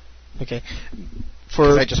didn't. Okay.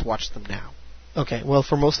 Because I just watched them now. Okay, well,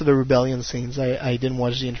 for most of the rebellion scenes, I didn't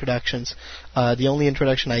watch the introductions. The only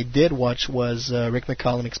introduction I did watch was Rick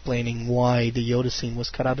McCallum explaining why the Yoda scene was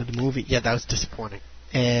cut out of the movie. Yeah, that was disappointing.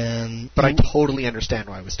 But I totally understand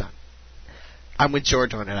why it was done. I'm with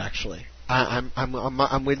George on it, actually.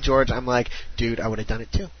 I'm with George. I'm like, dude, I would have done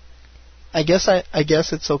it too. I guess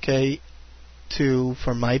it's okay to,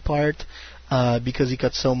 for my part, because he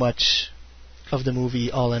cut so much of the movie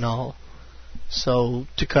all in all. So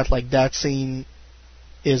to cut like that scene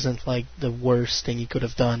isn't like the worst thing he could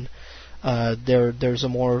have done. There's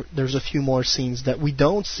a few more scenes that we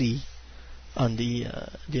don't see on the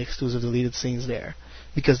exclusive deleted scenes there,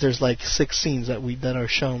 because there's like 6 scenes that are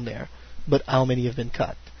shown there, but how many have been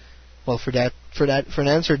cut? Well, for an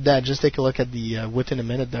answer to that, just take a look at the Within a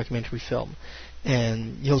Minute documentary film,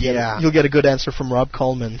 and you'll get a good answer from Rob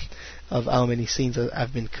Coleman of how many scenes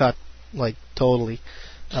have been cut, like totally.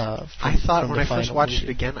 I thought when I first watched it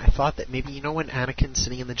again, I thought that maybe, you know, when Anakin's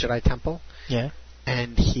sitting in the Jedi Temple,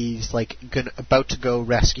 and he's like about to go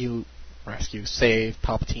save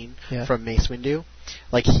Palpatine from Mace Windu,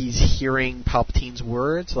 like he's hearing Palpatine's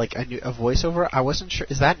words, like a voiceover. I wasn't sure.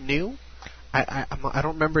 Is that new? I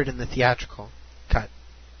don't remember it in the theatrical cut.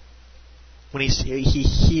 When he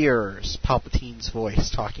hears Palpatine's voice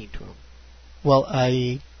talking to him. Well,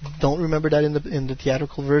 I don't remember that in the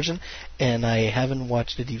theatrical version, and I haven't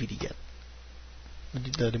watched the DVD yet.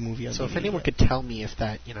 The movie on DVD. So if anyone could tell me if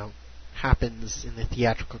that, you know, happens in the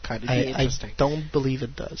theatrical cut, it'd be interesting. I don't believe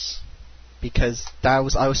it does. Because I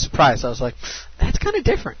was surprised. I was like, that's kind of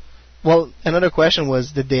different. Well, another question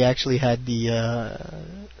was, did they actually had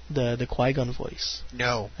the Qui-Gon voice?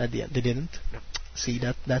 No. At the end, they didn't. No. See,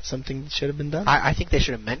 that's something that should have been done. I think they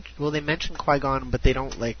should have mentioned. Well, they mentioned Qui-Gon, but they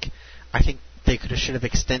don't like. I think they should have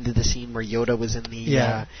extended the scene where Yoda was in the you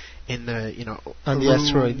know, on the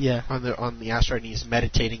asteroid, on the asteroid, and he's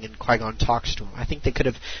meditating, and Qui-Gon talks to him. I think they could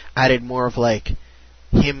have added more of like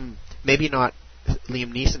him, maybe not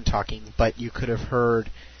Liam Neeson talking, but you could have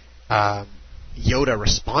heard Yoda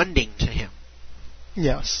responding to him.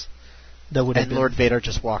 Yes, that would. And Lord Vader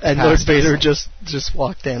just walked. And past Lord Vader just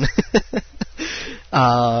walked in.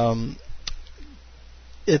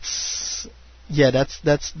 It's. Yeah,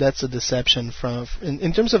 that's a deception from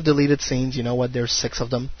in terms of deleted scenes. You know what? There's 6 of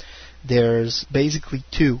them. There's basically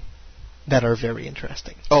 2 that are very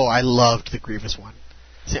interesting. Oh, I loved the Grievous one.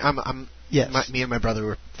 See, yes. Me and my brother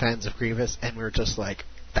were fans of Grievous, and we were just like,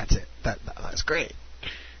 that's it. That's great.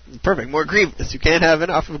 Perfect. More Grievous. You can't have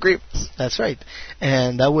enough of Grievous. That's right.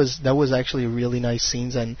 And that was actually really nice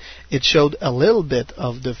scenes, and it showed a little bit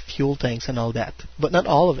of the fuel tanks and all that, but not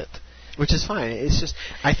all of it. Which is fine. It's just,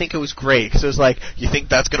 I think it was great, because it was like, you think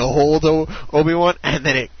that's going to hold Obi-Wan, and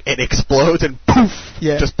then it explodes, and poof!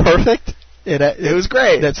 Yeah. Just perfect. It was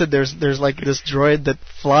great. That's it. There's like this droid that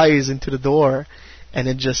flies into the door, and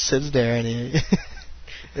it just sits there, and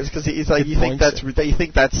it's because he's like, you think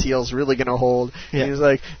that seal's really going to hold? Yeah. And he's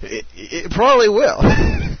like, it probably will.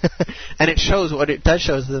 And it shows, what it does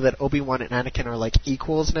show is that Obi-Wan and Anakin are like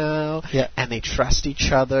equals now, and they trust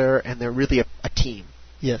each other, and they're really a team.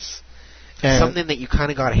 Yes. Something that you kind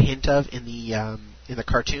of got a hint of in the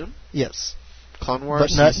cartoon. Yes. Clone Wars,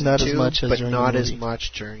 but not as much as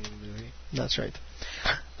during the movie. That's right.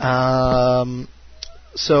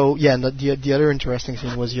 So yeah, the other interesting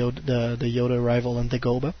thing was the Yoda arrival on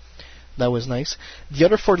Dagobah. That was nice. The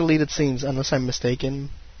other 4 deleted scenes, unless I'm mistaken,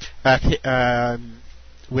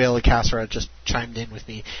 Will Cassera just chimed in with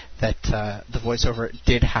me that the voiceover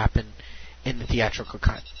did happen in the theatrical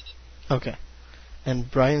cut. Okay.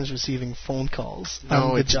 And Brian's receiving phone calls.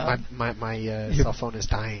 No, it's my cell phone is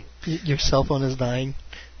dying. Your cell phone is dying.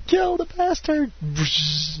 Kill the bastard!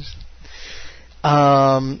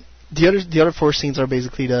 The other 4 scenes are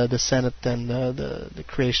basically the Senate and the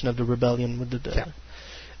creation of the rebellion with the. Yeah.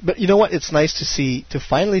 But you know what? It's nice to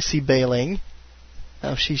finally see Bailing.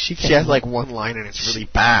 She has like one line and it's really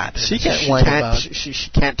bad. She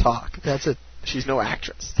can't talk. That's it. She's no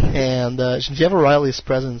actress. And Jeva Riley's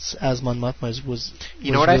presence as Mon Mothma was.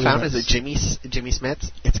 You know what really I found nice. is that Jimmy Smith.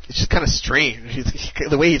 It's just kind of strange.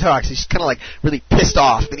 The way he talks, he's kind of like really pissed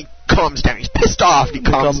off, and he calms down. He's pissed off, and he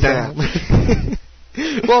calms down.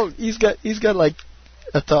 Well, he's got like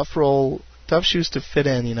a tough shoes to fit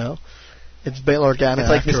in. You know, it's Bail Organa. It's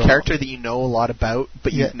like this character that you know a lot about,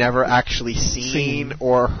 but you've never actually seen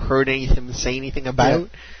or heard him say anything about.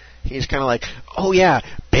 Yeah. He's kind of like, oh yeah,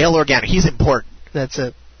 Bail Organa, he's important. That's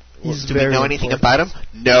it. Do we know anything about him?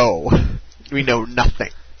 No. We know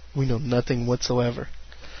nothing. We know nothing whatsoever.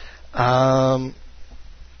 Then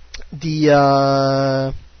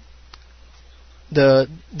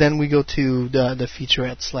we go to the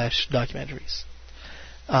featurette / documentaries.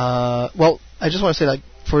 Well, I just want to say, like,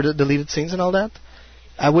 for the deleted scenes and all that,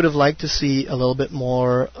 I would have liked to see a little bit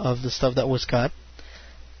more of the stuff that was cut.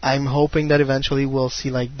 I'm hoping that eventually we'll see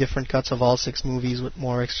like different cuts of all 6 movies with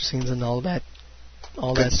more extra scenes and all that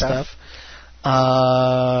stuff.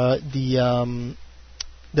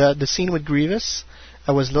 The scene with Grievous,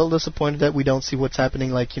 I was a little disappointed that we don't see what's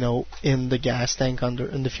happening, like, you know, in the gas tank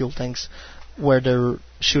in the fuel tanks, where they're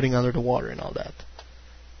shooting under the water and all that.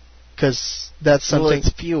 Because that's something. Well,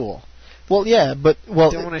 it's fuel. Well, yeah, but they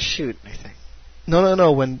don't want to shoot anything.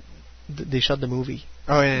 No. When they shot the movie,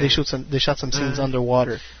 they shot some scenes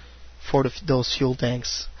underwater for those fuel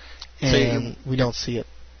tanks, and we don't see it.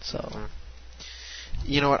 So,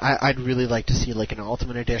 you know what? I'd really like to see like an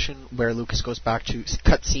Ultimate Edition where Lucas goes back to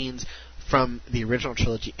cut scenes from the original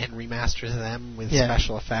trilogy and remasters them with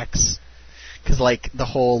special effects. Because, like, the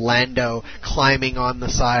whole Lando climbing on the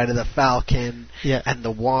side of the Falcon, and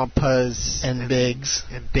the Wampas, and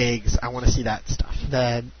Biggs. I want to see that stuff.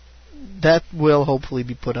 That will hopefully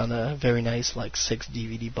be put on a very nice, like, 6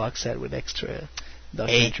 DVD box set with extra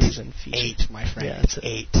documentaries and features. 8, my friend. Yeah, it's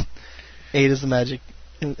 8. 8 is the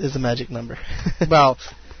magic number. Well,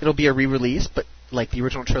 it'll be a re-release, but, like, the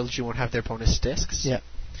original trilogy won't have their bonus discs. Yeah.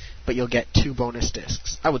 But you'll get 2 bonus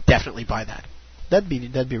discs. I would definitely buy that. That'd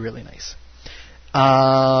be really nice.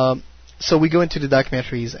 So we go into the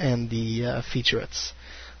documentaries and the featurettes.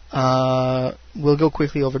 We'll go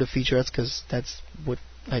quickly over the featurettes because that's what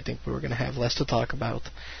I think we're going to have less to talk about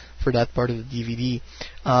for that part of the DVD.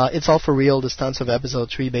 It's All For Real. The stunts of Episode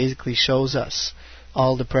 3 basically shows us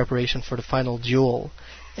all the preparation for the final duel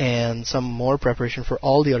and some more preparation for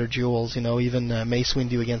all the other duels, you know, even Mace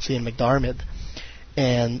Windu against Ian McDiarmid.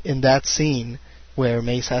 And in that scene where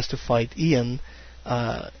Mace has to fight Ian,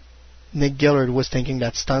 Nick Gillard was thinking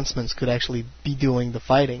that stuntsmen could actually be doing the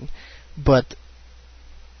fighting, but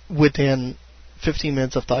within 15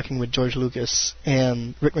 minutes of talking with George Lucas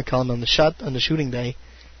and Rick McCallum on the shooting day,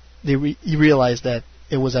 he realized that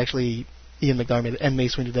it was actually Ian McDiarmid and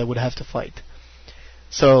Mace Windu that would have to fight.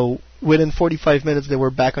 So within 45 minutes, they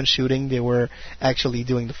were back on shooting. They were actually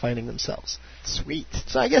doing the fighting themselves. Sweet.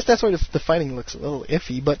 So I guess that's why the fighting looks a little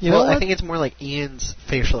iffy, but you know I think it's more like Ian's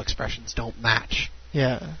facial expressions don't match.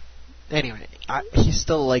 Yeah. Anyway, he's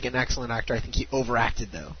still, like, an excellent actor. I think he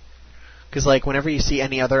overacted, though. Because, like, whenever you see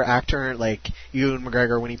any other actor, like Ewan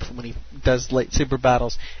McGregor, when he does lightsaber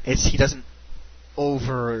battles, he doesn't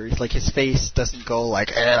like, his face doesn't go, like,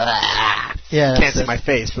 yeah, you can't see my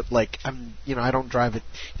face, but, like, I don't drive it,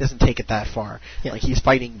 he doesn't take it that far. Yeah. Like, he's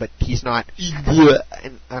fighting, but he's not,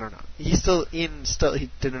 and I don't know. He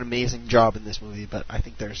did an amazing job in this movie, but I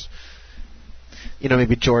think there's,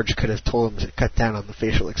 maybe George could have told him to cut down on the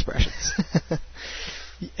facial expressions.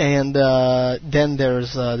 And then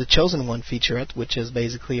there's the Chosen One featurette, which is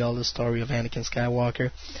basically all the story of Anakin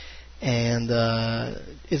Skywalker. And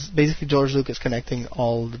it's basically George Lucas connecting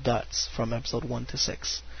all the dots from episode 1 to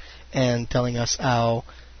 6. And telling us how,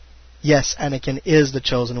 yes, Anakin is the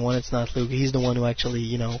Chosen One, it's not Luke. He's the one who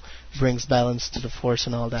actually, brings balance to the Force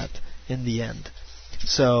and all that in the end.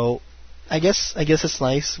 So I guess it's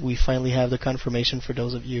nice. We finally have the confirmation for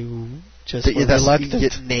those of you who just were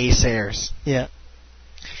reluctant. Naysayers. Yeah.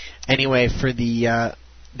 Anyway, for the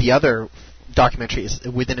other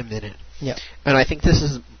documentaries, Within a Minute. Yeah. And I think this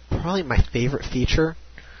is probably my favorite feature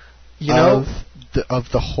of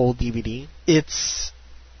the whole DVD. It's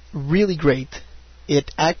really great.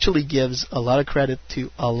 It actually gives a lot of credit to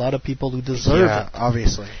a lot of people who deserve it.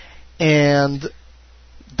 Obviously. And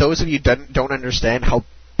those of you don't understand how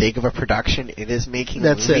big of a production it is making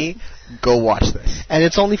the movie, go watch this. And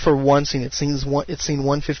it's only for one scene. It's scene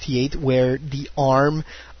 158 where the arm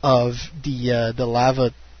of the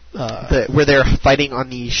lava... where they're fighting on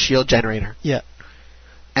the shield generator. Yeah.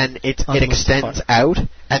 And it extends out,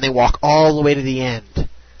 and they walk all the way to the end.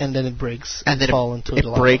 And then it breaks. And then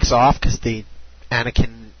it breaks off, because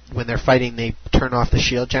Anakin, when they're fighting, they turn off the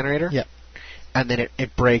shield generator. Yeah. And then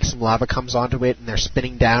it breaks, and lava comes onto it, and they're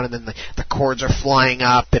spinning down, and then the cords are flying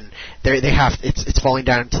up, and it's falling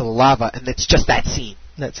down into the lava, and it's just that scene.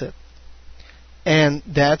 That's it. And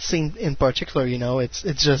that scene in particular,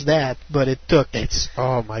 it's just that, but it took...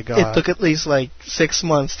 oh my god. It took at least like 6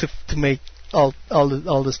 months to make all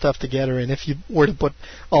the stuff together, and if you were to put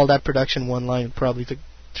all that production in one line, it probably took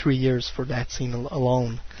 3 years for that scene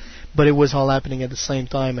alone. but it was all happening at the same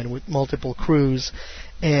time and with multiple crews.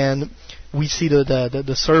 And we see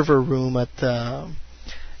the server room at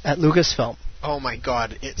Lucasfilm. Oh my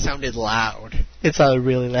God! It sounded loud. It sounded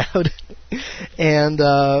really loud. And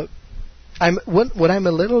what I'm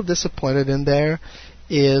a little disappointed in there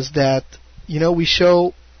is that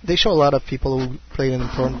they show a lot of people who played an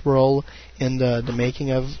important role in the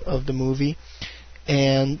making of the movie.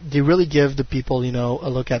 And they really give the people, a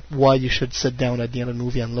look at why you should sit down at the end of the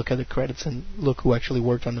movie and look at the credits and look who actually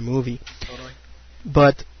worked on the movie. Totally.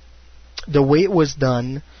 But the way it was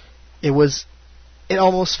done, it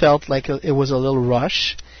almost felt like it was a little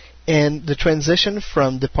rush. And the transition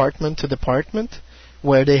from department to department,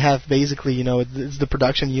 where they have basically, it's the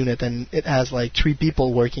production unit and it has like 3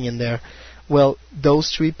 people working in there. Well,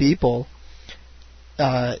 those 3 people,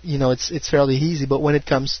 it's fairly easy. But when it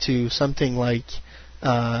comes to something like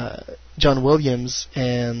John Williams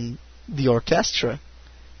and the orchestra,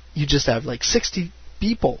 you just have like 60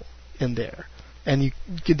 people in there, and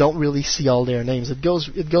you don't really see all their names. It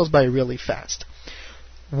goes by really fast.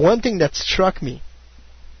 One thing that struck me,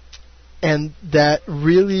 and that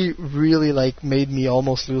really, really like made me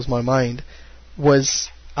almost lose my mind, was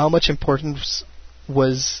how much importance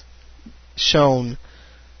was shown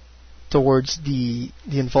towards the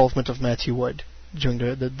involvement of Matthew Wood during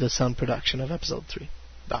the sound production of Episode 3.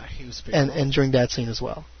 He was and during that scene as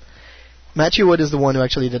well. Matthew Wood is the one who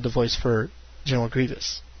actually did the voice for General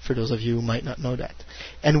Grievous, for those of you who might not know that.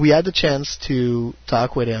 And we had the chance to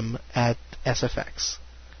talk with him at SFX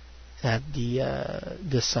at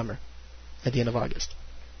this summer, at the end of August.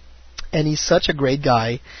 And he's such a great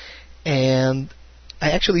guy, and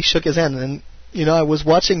I actually shook his hand, and I was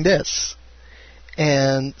watching this,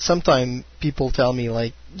 and sometimes people tell me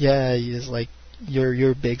like, yeah, he's like,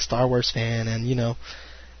 you're a big Star Wars fan, and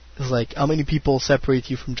it's like, how many people separate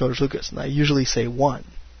you from George Lucas? And I usually say one,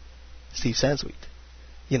 Steve Sansweet,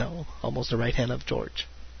 almost the right hand of George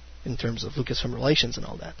in terms of Lucasfilm relations and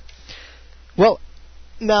all that. Well,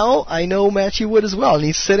 now I know Matthew Wood as well, and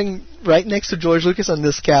he's sitting right next to George Lucas on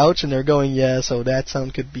this couch, and they're going, yeah, so that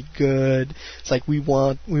sound could be good. It's like we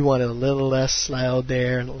want it a little less loud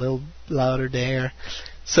there and a little louder there.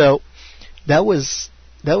 So that was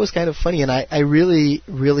kind of funny, and I really,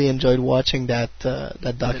 really enjoyed watching that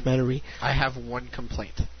documentary. I have one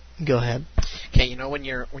complaint. Go ahead. Okay, when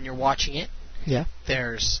you're watching it, yeah,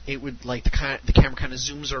 it would like the camera kind of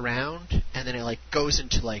zooms around, and then it like goes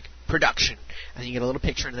into like production, and you get a little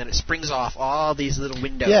picture, and then it springs off all these little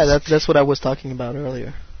windows. Yeah, that's what I was talking about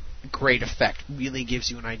earlier. Great effect. Really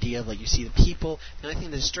gives you an idea of, like, you see the people. The only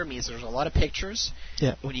thing that disturbed me is there's a lot of pictures.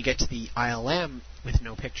 Yeah. When you get to the ILM with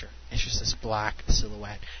no picture, it's just this black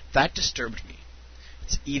silhouette. That disturbed me.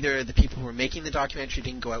 It's either the people who were making the documentary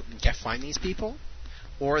didn't go out and find these people,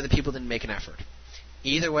 or the people didn't make an effort.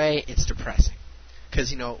 Either way, it's depressing.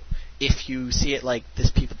 Because, if you see it like the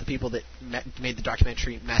people that made the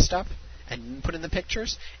documentary messed up and didn't put in the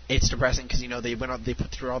pictures, it's depressing because, they put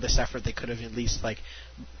through all this effort. They could have at least, like,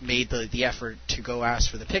 made the effort to go ask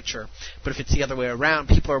for the picture. But if it's the other way around,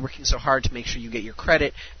 people are working so hard to make sure you get your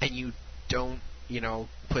credit, and you don't,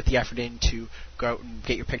 put the effort in to go out and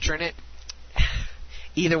get your picture in it.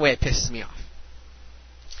 Either way, it pisses me off.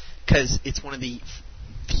 Because it's one of the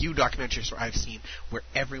few documentaries I've seen where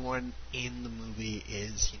everyone in the movie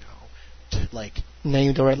is,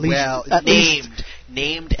 named, or at least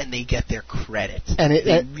named, and they get their credit. And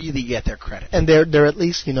they really get their credit. And they're at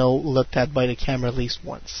least looked at by the camera at least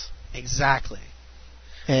once. Exactly.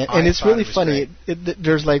 And it's really funny.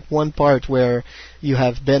 There's like one part where you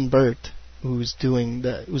have Ben Burt, who's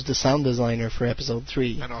the sound designer for Episode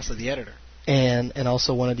 3, and also the editor, and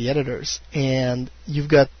also one of the editors, and you've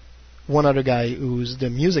got one other guy who's the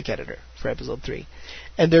music editor for Episode 3.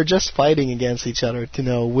 And they're just fighting against each other to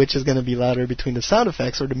know which is going to be louder between the sound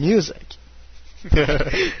effects or the music.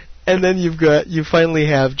 And then you finally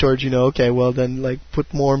have George, okay, well then, like,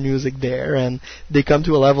 put more music there, and they come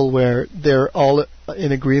to a level where they're all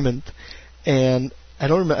in agreement. And I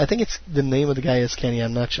don't remember, I think it's the name of the guy is Kenny,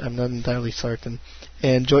 I'm not entirely certain.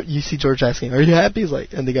 And you see George asking, "Are you happy?" He's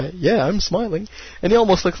like, and the guy, "Yeah, I'm smiling." And he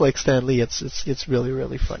almost looks like Stan Lee. It's really,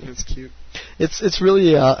 really funny. It's cute. It's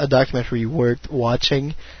really a documentary worth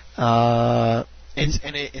watching.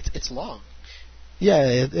 It's long.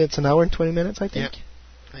 Yeah, it's an hour and 20 minutes, I think. Yeah.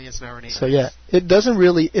 I think it's an hour and 8 So minutes. yeah, it doesn't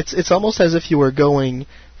really. It's almost as if you were going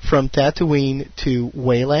from Tatooine to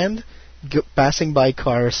Wayland, passing by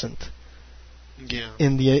Coruscant. Yeah.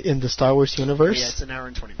 In the Star Wars universe. Yeah, it's an hour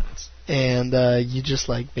and 20 minutes. And you just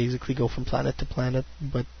basically go from planet to planet,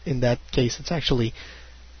 but in that case it's actually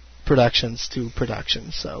productions to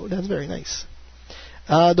productions, so that's very nice.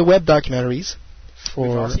 The web documentaries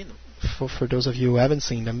We've all seen them. for those of you who haven't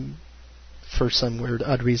seen them, for some weird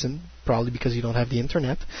odd reason, probably because you don't have the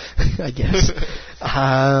internet, I guess,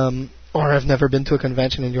 or have never been to a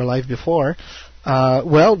convention in your life before,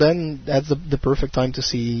 well, then that's the perfect time to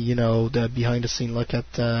see, the behind-the-scene look at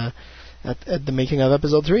the making of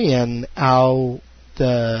Episode 3 and how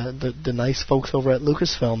the nice folks over at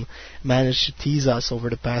Lucasfilm managed to tease us over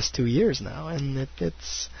the past 2 years now, and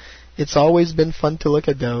it's always been fun to look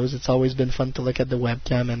at those. It's always been fun to look at the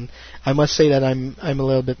webcam, and I must say that I'm a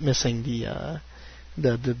little bit missing the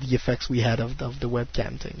effects we had of the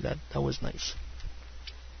webcam thing. That was nice.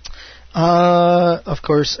 Of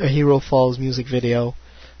course, A Hero Falls music video.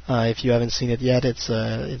 If you haven't seen it yet,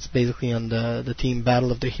 it's basically on the theme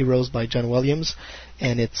Battle of the Heroes by John Williams,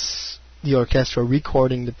 and it's the orchestra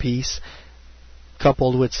recording the piece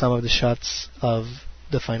coupled with some of the shots of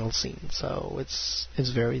the final scene. So it's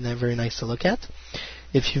very very nice to look at.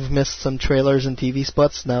 If you've missed some trailers and TV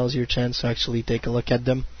spots, now's your chance to actually take a look at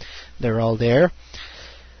them. They're all there.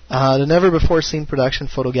 The never-before-seen production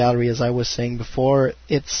photo gallery, as I was saying before,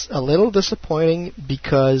 it's a little disappointing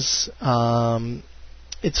because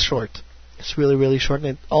it's short. It's really, really short, and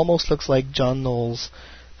it almost looks like John Knowles'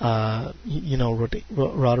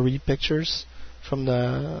 rotary pictures from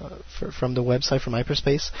the website, from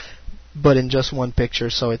Hyperspace, but in just one picture,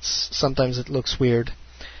 so sometimes it looks weird.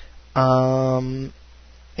 And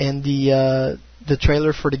the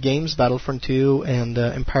trailer for the games, Battlefront 2 and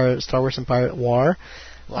Star Wars Empire at War.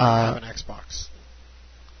 Well, I have an Xbox.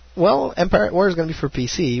 Well, Empire at War is going to be for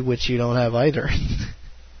PC, which you don't have either.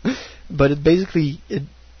 But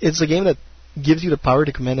it's a game that gives you the power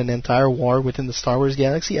to command an entire war within the Star Wars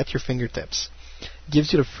galaxy at your fingertips. It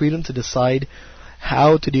gives you the freedom to decide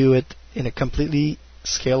how to do it in a completely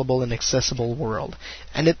scalable and accessible world.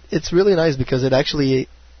 And it's really nice because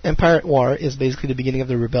Empire at War is basically the beginning of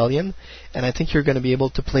the Rebellion, and I think you're going to be able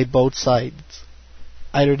to play both sides,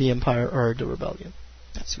 either the Empire or the Rebellion.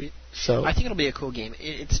 That's sweet. So I think it'll be a cool game.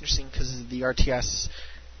 It's interesting because the RTS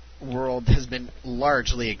world has been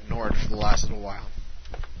largely ignored for the last little while.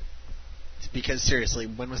 Because seriously,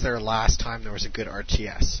 when was there last time there was a good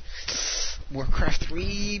RTS? Warcraft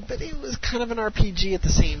 3, but it was kind of an RPG at the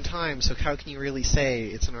same time, so how can you really say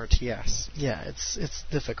it's an RTS? Yeah, it's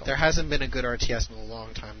difficult. There hasn't been a good RTS in a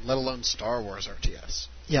long time, let alone Star Wars RTS.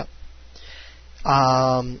 Yep.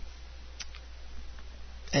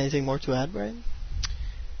 Anything more to add, Brian?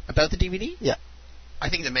 About the DVD? Yeah. I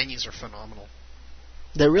think the menus are phenomenal.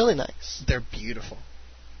 They're really nice. They're beautiful.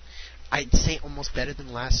 I'd say almost better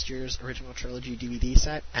than last year's original trilogy DVD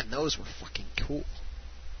set, and those were fucking cool.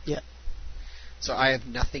 Yeah. So I have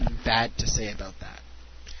nothing bad to say about that.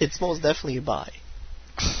 It's most definitely a buy.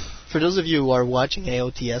 For those of you who are watching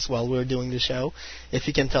AOTS while we're doing the show, if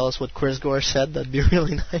you can tell us what Chris Gore said, that'd be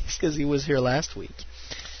really nice, because he was here last week.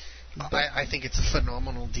 I think it's a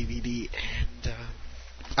phenomenal DVD, and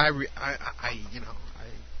I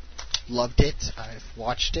loved it. I've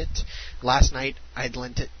watched it. Last night, I'd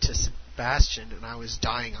lent it to Sebastian, and I was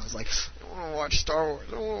dying. I was like, I want to watch Star Wars.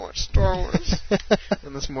 I want to watch Star Wars.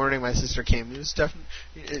 And this morning, my sister came.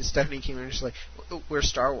 Stephanie came in, and she's like, where's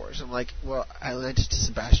Star Wars? I'm like, well, I lent it to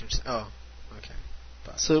Sebastian. She's like, oh, okay.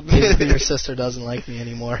 Bye. So basically, your sister doesn't like me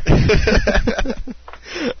anymore.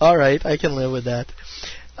 All right, I can live with that.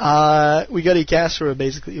 We got Icastro,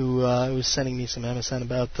 basically, who was sending me some MSN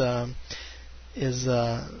about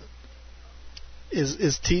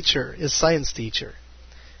his teacher, his science teacher.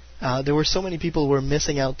 There were so many people who were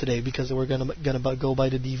missing out today because they were gonna go buy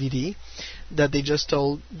the DVD that the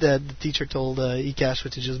teacher told Icastro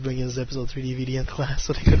to just bring his episode 3 DVD in class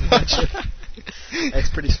so they could watch it. That's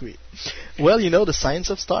pretty sweet. Well, the science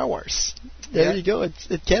of Star Wars. There you go.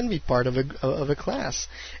 It can be part of a class.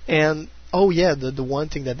 And oh yeah, the one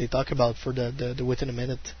thing that they talk about for the Within a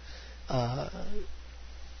Minute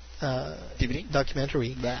DVD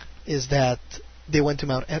documentary is that they went to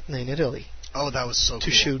Mount Etna in Italy. Oh, that was so cool.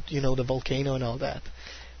 To shoot, the volcano and all that.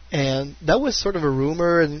 And that was sort of a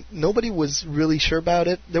rumor, and nobody was really sure about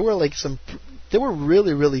it. There were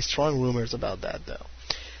really, really strong rumors about that, though.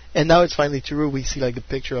 And now it's finally true. We see a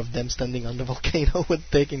picture of them standing on the volcano with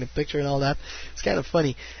taking the picture and all that. It's kind of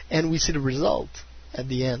funny. And we see the result at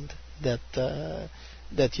the end that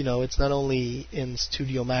it's not only in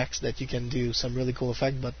Studio Max that you can do some really cool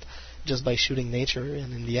effect, but just by shooting nature,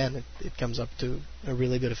 and in the end it comes up to a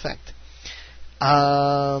really good effect.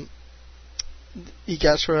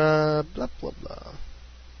 Icastro blah blah blah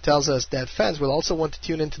tells us that fans will also want to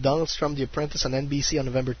tune in to Donald Trump The Apprentice on NBC on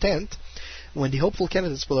November 10th, when the hopeful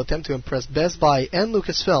candidates will attempt to impress Best Buy and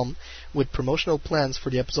Lucasfilm with promotional plans for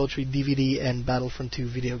the Episode 3 DVD and Battlefront 2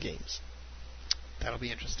 video games. That'll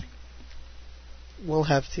be interesting. We'll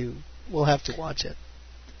have to We'll have to watch it.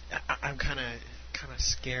 I'm kind of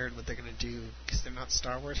scared what they're going to do because they're not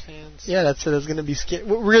Star Wars fans. Yeah, that's it. It's going to be scary.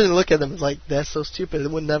 We're going to look at them like, that's so stupid.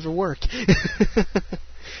 It would never work.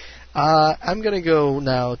 I'm going to go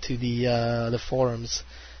now to the forums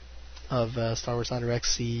of Star Wars on Direct,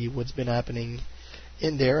 see what's been happening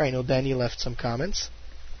in there. I know Danny left some comments.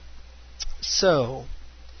 So,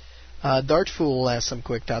 Dartfool has some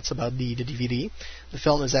quick thoughts about the DVD. The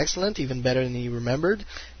film is excellent, even better than he remembered,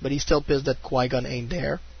 but he's still pissed that Qui-Gon ain't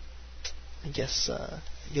there. I guess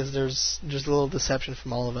there's a little deception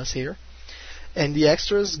from all of us here. And the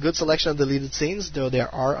extras, good selection of deleted scenes, though there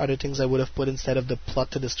are other things I would have put instead of the plot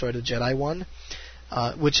to destroy the Jedi one,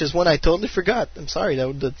 which is one I totally forgot. I'm sorry.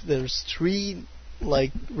 There's 3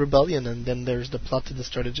 rebellion, and then there's the plot to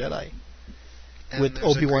destroy the Jedi with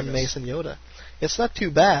Obi-Wan, Mace, and Yoda. It's not too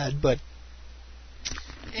bad, but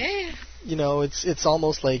it's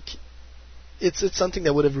almost like it's something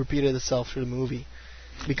that would have repeated itself through the movie.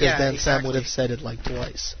 Because then Sam would have said it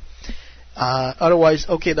twice. Otherwise,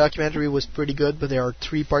 documentary was pretty good, but there are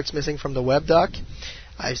 3 parts missing from the web doc.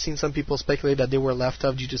 I've seen some people speculate that they were left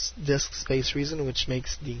off due to disk space reason, which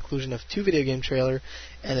makes the inclusion of 2 video game trailer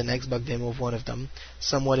and an Xbox demo of one of them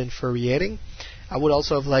somewhat infuriating. I would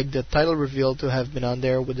also have liked the title reveal to have been on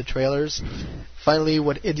there with the trailers. Finally,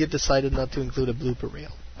 what idiot decided not to include a blooper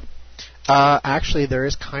reel? Actually, there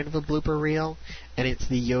is kind of a blooper reel, and it's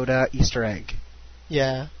the Yoda Easter egg.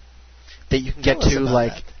 Yeah. That you can get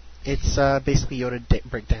to, it's basically Yoda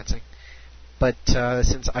breakdancing. But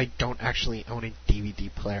since I don't actually own a DVD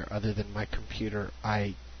player other than my computer,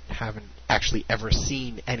 I haven't actually ever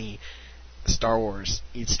seen any Star Wars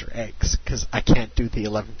Easter eggs, because I can't do the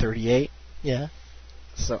 1138. Yeah.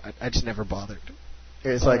 So I just never bothered.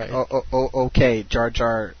 It's okay, Jar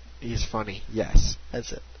Jar, he's funny, yes.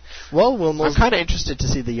 That's it. Well, I'm kind of interested to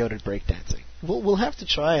see the Yoda breakdancing. We'll have to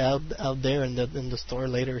try out there in the store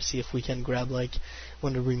later, see if we can grab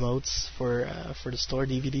one of the remotes for the store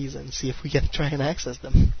DVDs and see if we can try and access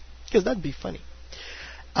them, because that'd be funny.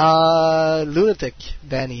 Lunatic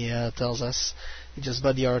Danny tells us he just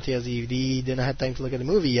bought the RTS DVD, didn't have time to look at the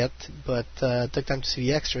movie yet, but took time to see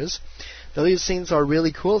the extras. The lead scenes are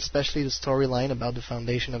really cool, especially the storyline about the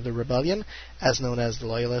foundation of the rebellion, as known as the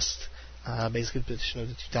Loyalists, basically the petition of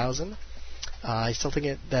the 2000. I still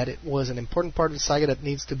think that it was an important part of the saga that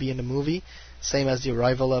needs to be in the movie, same as the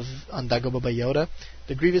arrival of on Dagobah by Yoda.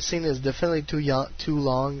 The Grievous scene is definitely too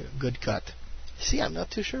long, good cut. See, I'm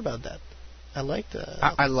not too sure about that. I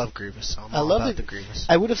love Grievous, so I'm all about the Grievous.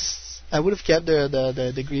 I would have kept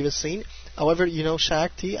the Grievous scene. However,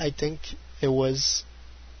 Shakti, I think it was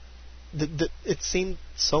it seemed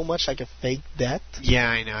so much like a fake death. Yeah,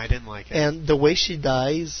 I know. I didn't like it. And the way she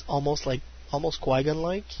dies, almost Qui-Gon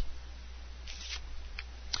like.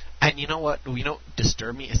 And you know what?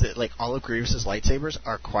 Disturbed me is that all of Grievous's lightsabers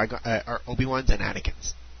are are Obi-Wan's and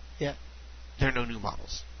Anakin's. Yeah. There are no new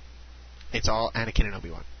models. It's all Anakin and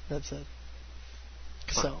Obi-Wan. That's it.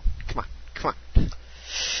 Come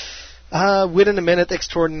on. Within a minute,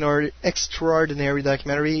 extraordinary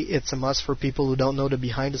documentary. It's a must for people who don't know the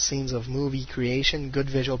behind the scenes of movie creation. Good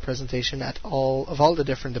visual presentation of all the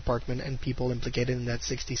different departments and people implicated in that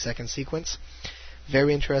 60-second sequence.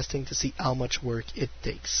 Very interesting to see how much work it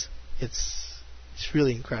takes. It's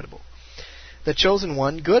really incredible. The Chosen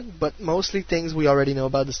One, good, but mostly things we already know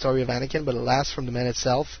about the story of Anakin, but alas from the man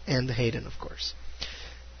itself and Hayden, of course.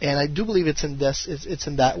 And I do believe it's in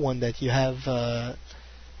that one that you have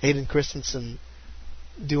Hayden Christensen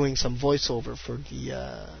doing some voiceover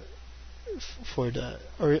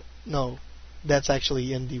that's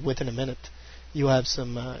actually in the Within a Minute. You have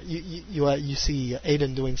some you see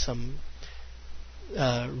Hayden doing some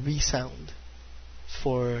resound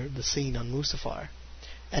for the scene on Mustafar,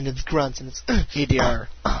 and it's grunts and it's ADR.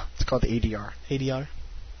 It's called ADR. ADR.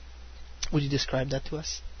 Would you describe that to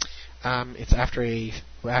us? It's after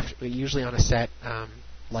usually on a set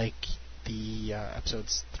like the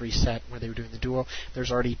episodes 3 set where they were doing the duel.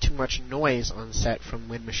 There's already too much noise on set from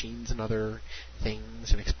wind machines and other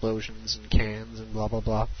things and explosions and cans and blah blah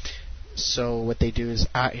blah. So what they do is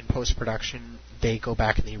in post-production they go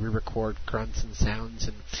back and they re-record grunts and sounds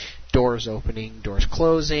and doors opening, doors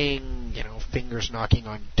closing, fingers knocking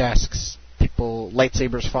on desks, people,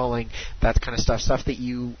 lightsabers falling, that kind of stuff that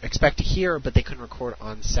you expect to hear but they couldn't record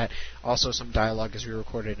on set. Also some dialogue is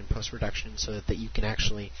re-recorded in post-production so that you can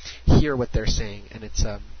actually hear what they're saying, and it's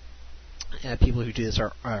people who do this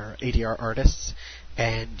are ADR artists,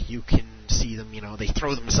 and you can see them, they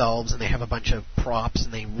throw themselves and they have a bunch of props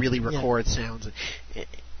and they really record sounds.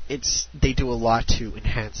 They do a lot to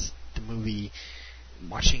enhance the movie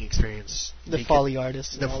watching experience. The Foley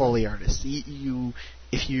artists. The Foley artists.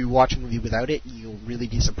 If you watch a movie without it, you'll really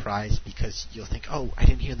be surprised because you'll think, oh, I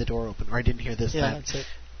didn't hear the door open, or I didn't hear this, that. That's it.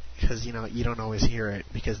 Because, you don't always hear it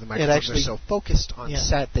because the microphones are so focused on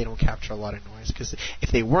set, they don't capture a lot of noise. Because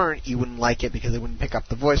if they weren't, you wouldn't like it because they wouldn't pick up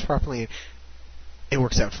the voice properly. It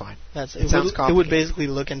works out fine. It sounds complicated. It would basically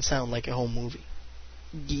look and sound like a home movie.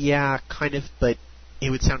 Yeah, kind of, but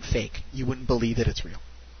it would sound fake. You wouldn't believe that it's real.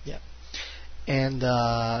 Yeah. And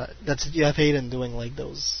that's you have Hayden doing like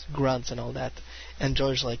those grunts and all that, and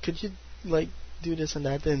George like, could you like do this and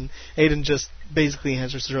that? And Hayden just basically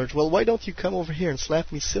answers to George, well, why don't you come over here and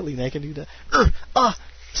slap me silly and I can do that.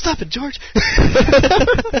 Stop it, George.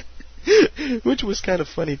 Which was kind of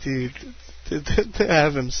funny to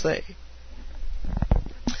have him say.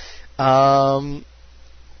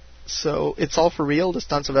 So it's all for real. The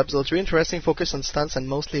stunts of episode 3 interesting, focus on stunts and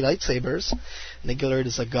mostly lightsabers. Nick Gillard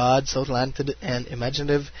is a god, so talented and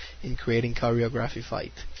imaginative in creating choreography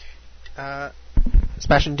fight.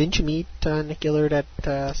 Sebastian, didn't you meet Nick Gillard at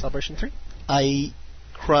Celebration 3? I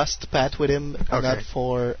crossed path with him, not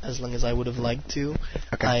for as long as I would have liked to.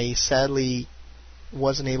 Okay. I sadly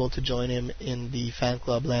wasn't able to join him in the fan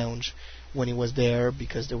club lounge when he was there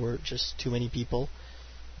because there were just too many people.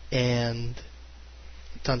 And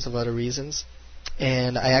tons of other reasons.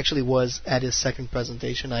 And I actually was at his second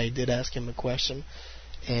presentation. I did ask him a question,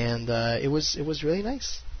 and it was really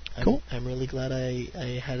nice. Cool. I'm really glad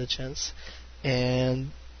I had a chance,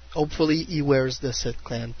 and hopefully he wears the Sith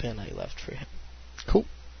Clan pin I left for him. Cool.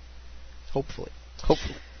 Hopefully.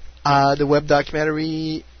 The web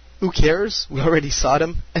documentary, who cares? We already saw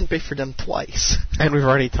them and paid for them twice. And we've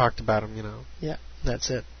already talked about them, Yeah, that's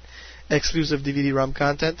it. Exclusive DVD-ROM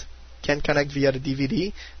content. Can't connect via the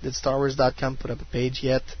DVD. Did StarWars.com put up a page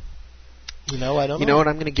yet? I don't know. You know what?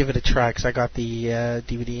 I'm going to give it a try because I got the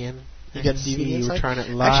DVD in. You got the DVD inside? You were trying it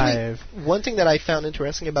live. Actually, one thing that I found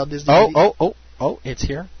interesting about this DVD... Oh, it's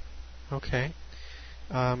here. Okay.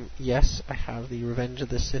 Yes, I have the Revenge of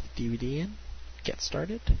the Sith DVD in. Get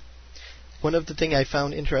started. One of the things I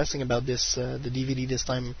found interesting about this, the DVD this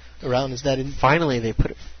time around, is that finally they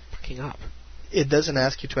put it fucking up. It doesn't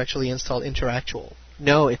ask you to actually install Interactual.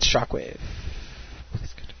 No, it's Shockwave.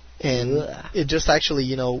 That's good. And it just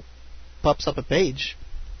actually, pops up a page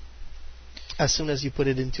as soon as you put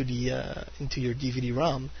it into your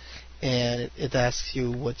DVD-ROM, and it asks you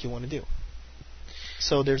what you want to do.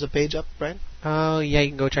 So there's a page up, Brian? Oh, yeah, you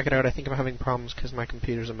can go check it out. I think I'm having problems because my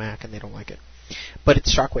computer's a Mac and they don't like it. But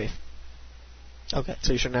it's Shockwave. Okay.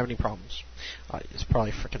 So you shouldn't have any problems. It's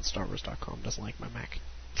probably frickin' StarWars.com doesn't like my Mac.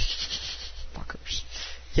 Fuckers.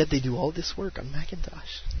 Yet they do all this work on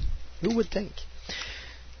Macintosh. Who would think?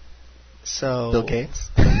 So Bill Gates?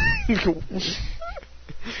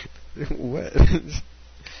 What?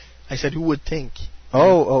 I said who would think?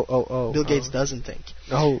 Oh. Bill Gates doesn't think.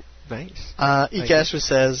 Oh, nice. eCastro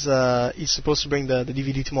says he's supposed to bring the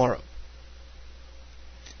DVD tomorrow.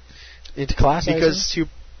 Into class?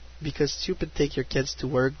 Because stupid take your kids to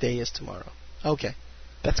work day is tomorrow. Okay.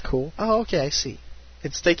 That's cool. Oh, okay, I see.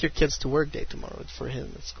 It's take your kids to work day tomorrow. It's for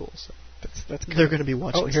him at school, so that's cool. They're going to be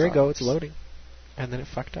watching. Oh, here we go. It's loading, and then it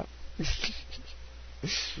fucked up.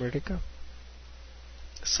 Where'd it go?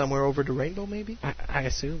 Somewhere over the rainbow, maybe. I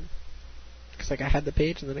assume. Because I had the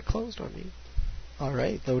page and then it closed on me. All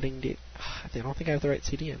right, loading. I don't think I have the right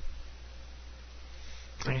CD in.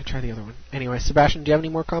 I'm gonna try the other one. Anyway, Sebastian, do you have any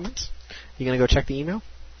more comments? You gonna go check the email?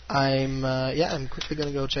 I'm quickly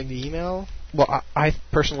gonna go check the email. Well, I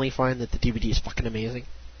personally find that the DVD is fucking amazing.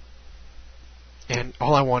 And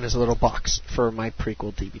all I want is a little box for my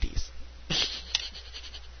prequel DVDs.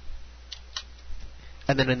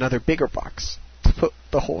 And then another bigger box to put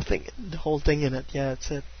the whole thing in. The whole thing in it, yeah,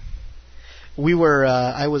 that's it. We were,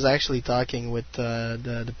 I was actually talking with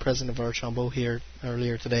the president of Archambault here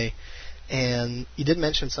earlier today, and he did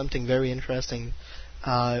mention something very interesting,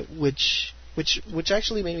 which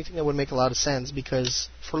actually made me think that would make a lot of sense, because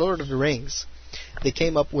for Lord of the Rings, they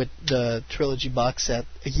came up with the trilogy box set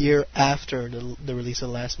a year after the release of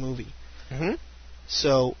the last movie. Mm-hmm.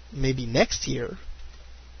 So maybe next year,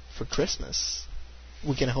 for Christmas,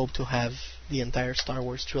 we can hope to have the entire Star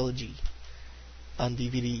Wars trilogy on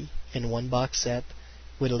DVD in one box set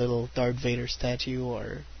with a little Darth Vader statue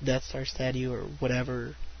or Death Star statue or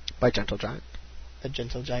whatever. By Gentle Giant. A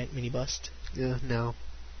Gentle Giant mini bust. No.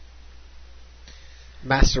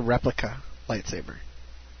 Master replica lightsaber.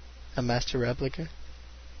 A master replica?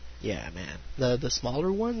 Yeah, man. The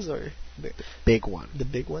smaller ones or the big one? The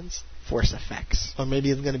big ones? Force effects. Or maybe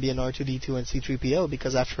it's going to be an R2-D2 and C-3PO,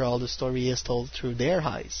 because after all, the story is told through their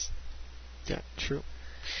eyes. Yeah, true.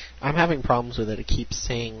 I'm having problems with it. It keeps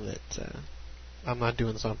saying that I'm not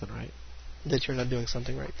doing something right. That you're not doing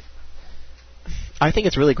something right. I think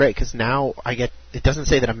it's really great because now it doesn't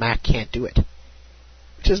say that a Mac can't do it.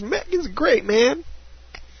 Which is, Mac is great, man.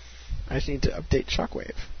 I just need to update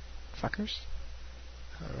Shockwave. Fuckers.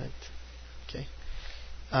 Alright. Okay.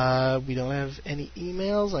 We don't have any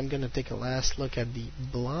emails. I'm going to take a last look at the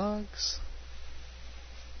blogs.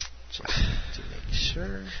 Just to make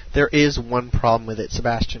sure. There is one problem with it,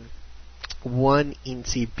 Sebastian. One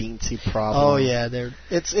incy beansy problem. Oh yeah,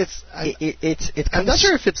 I'm not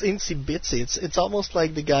sure if it's incy bitsy. It's almost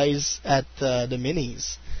like the guys at the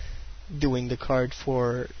minis doing the card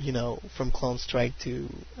for from Clone Strike to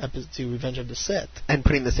Revenge of the Sith and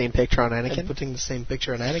putting the same picture on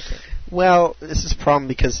Anakin. Well, this is a problem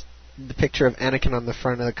because the picture of Anakin on the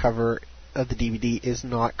front of the cover of the DVD is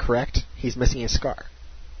not correct. He's missing a scar.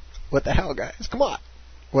 What the hell, guys? Come on.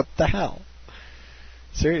 What the hell?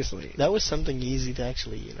 Seriously. That was something easy to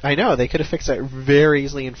actually, I know, they could have fixed that very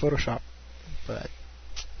easily in Photoshop. But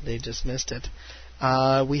they just missed it.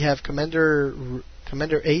 We have Commander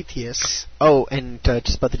Atheist. Oh, and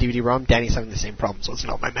just about the DVD-ROM, Danny's having the same problem, so it's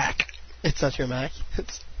not my Mac. It's not your Mac.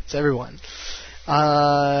 It's everyone.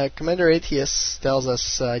 Commander Atheist tells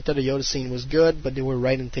us, I thought the Yoda scene was good, but they were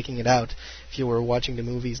right in taking it out. If you were watching the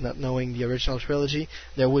movies not knowing the original trilogy,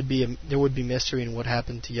 there would be mystery in what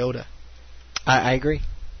happened to Yoda. I agree.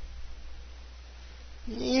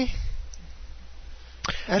 Yeah.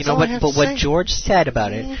 What George said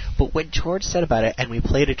about it, and we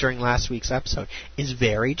played it during last week's episode, is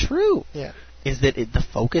very true. Yeah. Is that the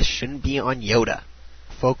focus shouldn't be on Yoda.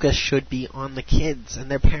 Focus should be on the kids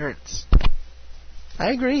and their parents.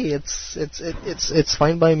 I agree. It's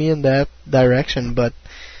fine by me in that direction, but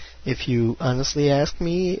if you honestly ask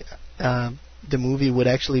me, the movie would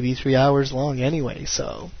actually be 3 hours long anyway,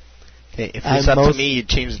 so... Okay, if it's up to me, you'd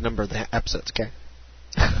change the number of the episodes, okay?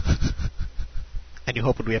 And New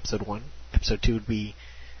Hope would be episode 1. Episode 2 would be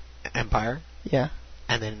Empire. Yeah.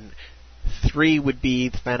 And then 3 would be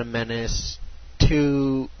The Phantom Menace.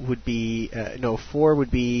 2 would be... 4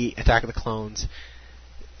 would be Attack of the Clones.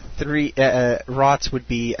 3... ROTS would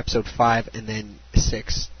be episode 5. And then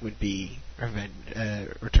 6 would be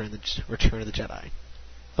Return of the Jedi.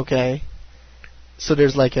 Okay. So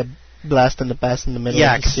there's like a blast in the past in the middle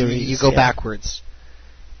of the series. You go backwards.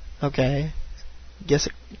 Okay. Guess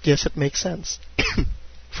it makes sense.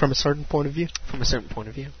 From a certain point of view. From a certain point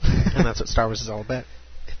of view. And that's what Star Wars is all about.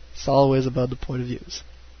 It's always about the point of views.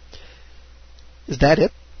 Is that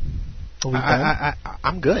it? Are we done?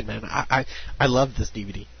 I'm good, man. I love this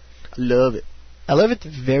DVD. I love it. I love it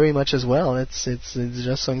very much as well. It's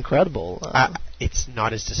just so incredible. It's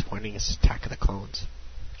not as disappointing as Attack of the Clones.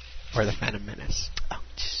 Or The Phantom Menace.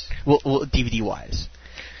 Well, DVD-wise.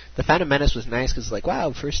 The Phantom Menace was nice because, like,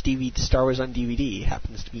 wow, first Star Wars on DVD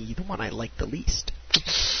happens to be the one I like the least.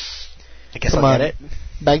 I guess I'll get it.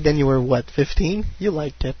 Back then you were, 15? You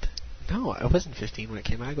liked it. No, I wasn't 15 when it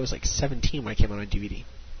came out. I was, 17 when it came out on DVD.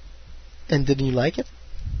 And didn't you like it?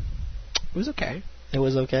 It was okay. It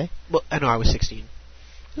was okay? Well, I know I was 16.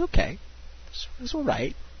 It was okay. It was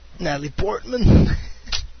alright. Natalie Portman.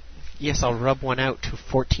 Yes, I'll rub one out to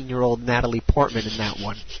 14-year-old Natalie Portman in that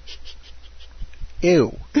one.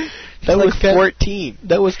 Ew. That was 14.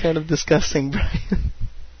 That was kind of disgusting, Brian.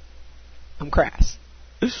 I'm crass.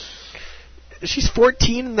 She's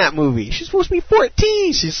 14 in that movie. She's supposed to be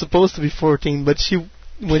 14. She's supposed to be 14, but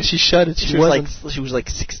when she shot it, she wasn't. She was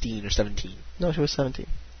 16 or 17. No, she was 17.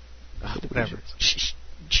 Whatever. She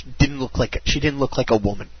didn't look like a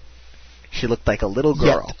woman. She looked like a little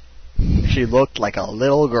girl. Yet. She looked like a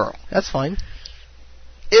little girl. That's fine.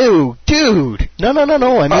 Ew, dude. No. I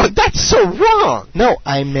mean, that's so wrong. No,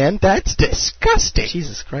 I meant that's disgusting.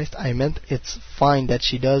 Jesus Christ! I meant it's fine that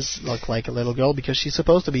she does look like a little girl because she's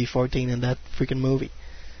supposed to be 14 in that freaking movie.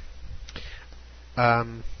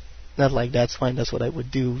 Not like that's fine. That's what I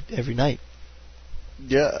would do every night.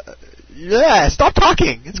 Yeah. Stop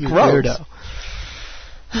talking. It's gross. Weirdo.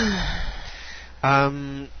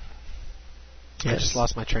 I just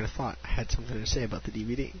lost my train of thought. I had something to say about the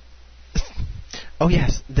DVD. Oh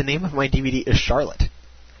yes, the name of my DVD is Charlotte.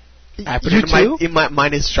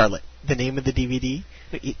 Mine is Charlotte. The name of the DVD.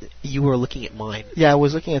 You were looking at mine. Yeah, I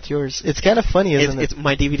was looking at yours. It's kind of funny, isn't it?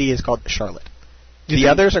 My DVD is called Charlotte. The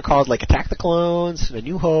others are called Attack the Clones, A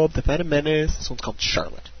New Hope, The Phantom Menace. This one's called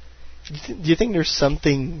Charlotte. Do you think there's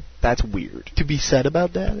something that's weird to be said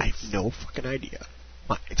about that? I have no fucking idea.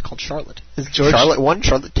 It's called Charlotte. Is George Charlotte 1,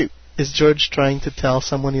 Charlotte 2. Is George trying to tell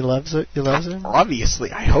someone he loves her?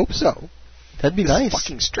 Obviously, I hope so. That'd be nice.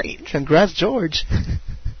 Fucking strange. Congrats, George.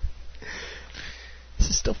 This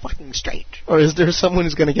is still fucking strange. Or is there someone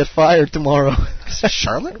who's going to get fired tomorrow?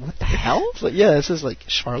 Charlotte? What the hell? But yeah, this is like,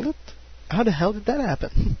 Charlotte? How the hell did that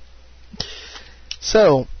happen?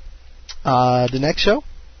 So, the next show,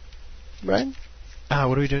 Brian?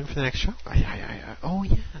 What are we doing for the next show? Oh,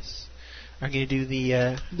 yes. I'm going to do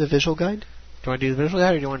the visual guide? Do you want to do the visual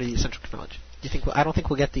guide, or do you want to do the essential chronology? Do you think? I don't think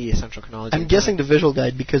we'll get the essential chronology. I'm guessing the visual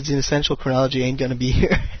guide, because the essential chronology ain't going to be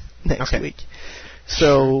here next week.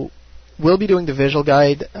 So, we'll be doing the visual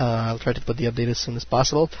guide. I'll try to put the update as soon as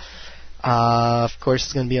possible. Of course,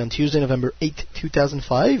 it's going to be on Tuesday, November 8th,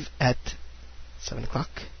 2005 at 7 o'clock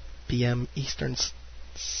p.m. Eastern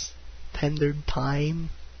Standard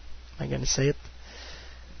Time. Am I going to say it?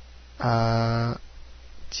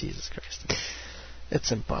 Jesus Christ.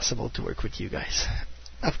 It's impossible to work with you guys.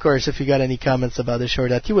 Of course, if you got any comments about the show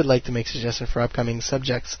that you would like to make suggestions for upcoming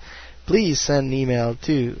subjects, please send an email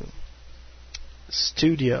to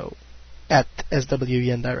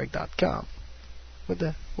studio@swyendirect.com. What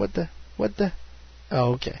the?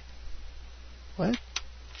 Oh, okay. What?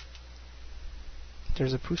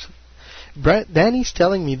 There's a proof of... Danny's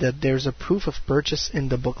telling me that there's a proof of purchase in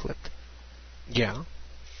the booklet. Yeah.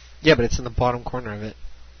 Yeah, but it's in the bottom corner of it.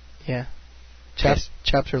 Yeah.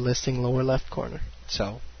 Chapter listing, lower left corner.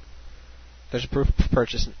 So, there's a proof of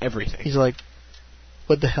purchase in everything. He's like,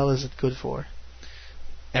 what the hell is it good for?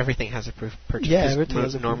 Everything has a proof of purchase. Yeah, everything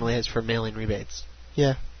has a normally is for mailing rebates.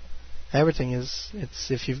 Yeah. Everything is. It's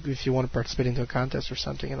if you want to participate into a contest or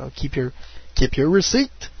something, keep your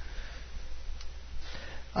receipt.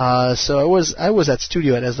 So I was at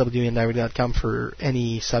studio@swyendirect.com for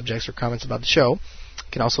any subjects or comments about the show.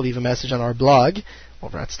 You can also leave a message on our blog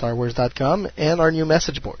over at starwars.com and our new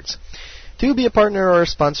message boards. To be a partner or a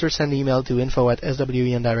sponsor, send an email to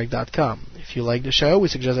info@swyendirect.com. If you like the show, we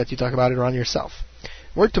suggest that you talk about it around yourself.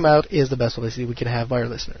 Word to mouth is the best publicity we can have by our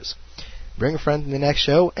listeners. Bring a friend in the next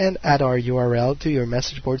show and add our URL to your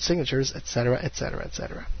message board signatures, etc., etc.,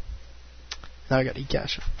 etc. Now I got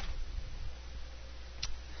eCasher.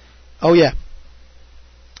 Oh yeah.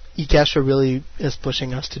 eCasher really is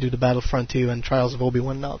pushing us to do the Battlefront 2 and Trials of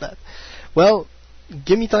Obi-Wan and all that. Well,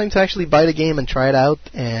 give me time to actually buy the game and try it out,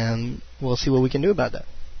 and we'll see what we can do about that.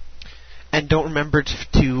 And don't remember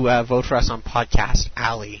to vote for us on Podcast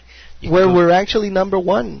Alley. Where we're actually number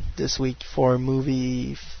 1 this week for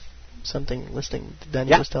movie something listing. Danny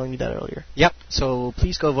was telling me that earlier. Yep, so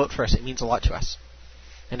please go vote for us. It means a lot to us.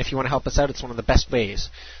 And if you want to help us out, it's one of the best ways.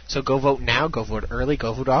 So go vote now, go vote early,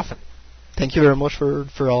 go vote often. Thank you very much for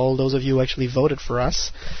all those of you who actually voted for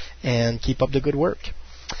us, and keep up the good work.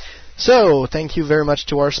 So, thank you very much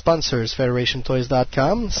to our sponsors,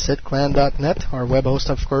 FederationToys.com, SitClan.net, our web host,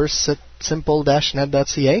 of course,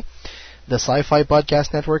 simple-net.ca, the Sci-Fi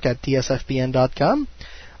Podcast Network at tsfpn.com,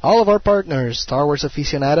 all of our partners, Star Wars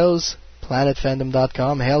aficionados,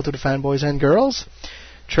 PlanetFandom.com, hail to the fanboys and girls,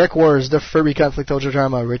 Trek Wars, the furry conflict audio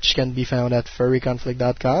drama, which can be found at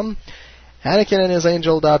furryconflict.com,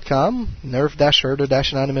 AnakinandHisAngel.com,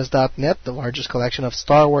 Nerf-Herder-Anonymous.net, the largest collection of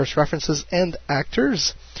Star Wars references and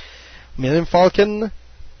actors, Millennium Falcon,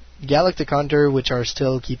 Galactic Hunter, which are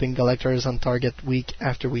still keeping collectors on target week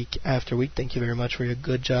after week after week. Thank you very much for your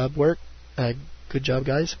good job,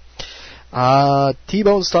 guys.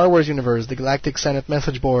 T-Bone Star Wars Universe, the Galactic Senate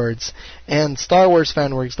message boards, and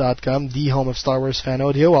StarWarsFanWorks.com, the home of Star Wars fan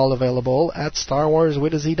audio, all available at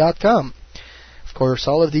StarWarsWithAZ.com. Of course,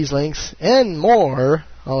 all of these links and more,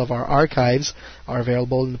 all of our archives, are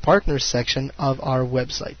available in the partners section of our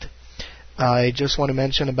website. I just want to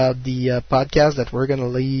mention about the podcast that we're going to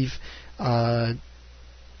leave 1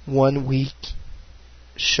 week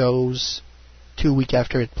shows 2 weeks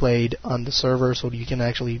after it played on the server, so you can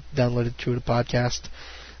actually download it through the podcast.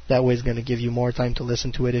 That way it's going to give you more time to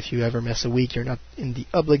listen to it. If you ever miss a week, you're not in the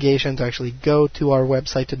obligation to actually go to our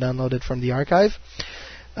website to download it from the archive.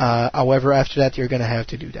 However, after that, you're going to have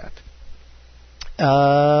to do that.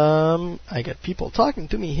 I got people talking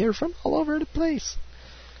to me here from all over the place.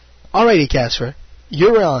 Alright, eCasher,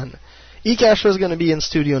 you're on. eCasher is going to be in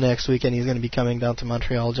studio next week, and he's going to be coming down to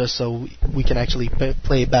Montreal just so we can actually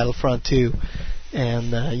play Battlefront 2,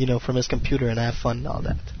 and from his computer and have fun and all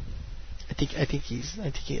that.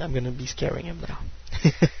 I'm going to be scaring him now.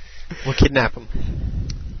 We'll kidnap him.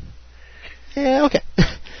 Yeah, okay.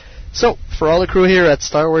 So, for all the crew here at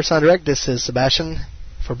Star Wars on Direct, this is Sebastian.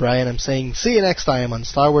 For Brian, I'm saying see you next time on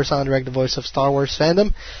Star Wars on Direct, the voice of Star Wars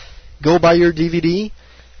fandom. Go buy your DVD.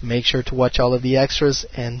 Make sure to watch all of the extras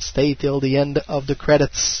and stay till the end of the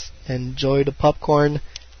credits. Enjoy the popcorn,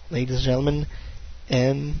 ladies and gentlemen.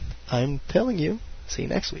 And I'm telling you, see you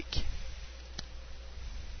next week.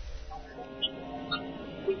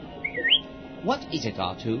 What is it,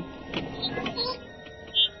 R2?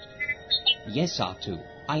 Yes, Satu.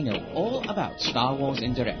 I know all about Star Wars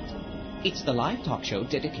Indirect. It's the live talk show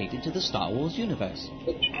dedicated to the Star Wars universe.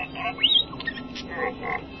 A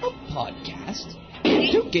podcast?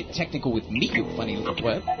 Don't get technical with me, you funny little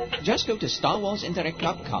twerp. Just go to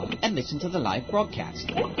StarWarsIndirect.com and listen to the live broadcast.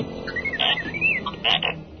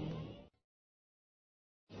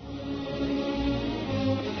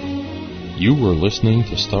 You were listening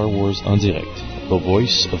to Star Wars en Direct, the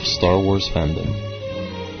voice of Star Wars fandom.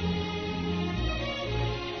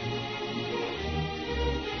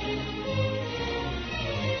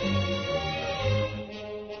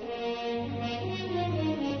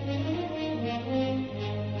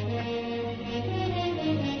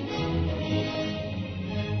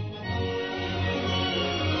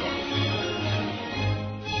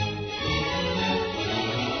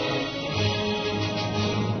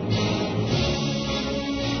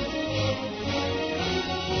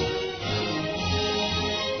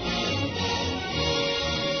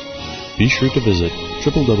 Be sure to visit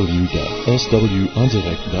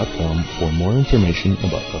www.swondirect.com for more information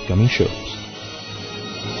about upcoming shows.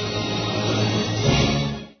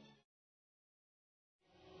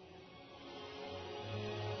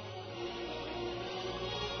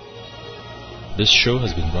 This show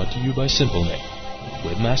has been brought to you by SimpleNet.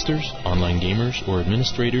 Webmasters, online gamers, or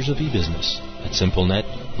administrators of e-business. At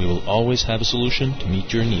SimpleNet, we will always have a solution to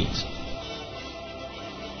meet your needs.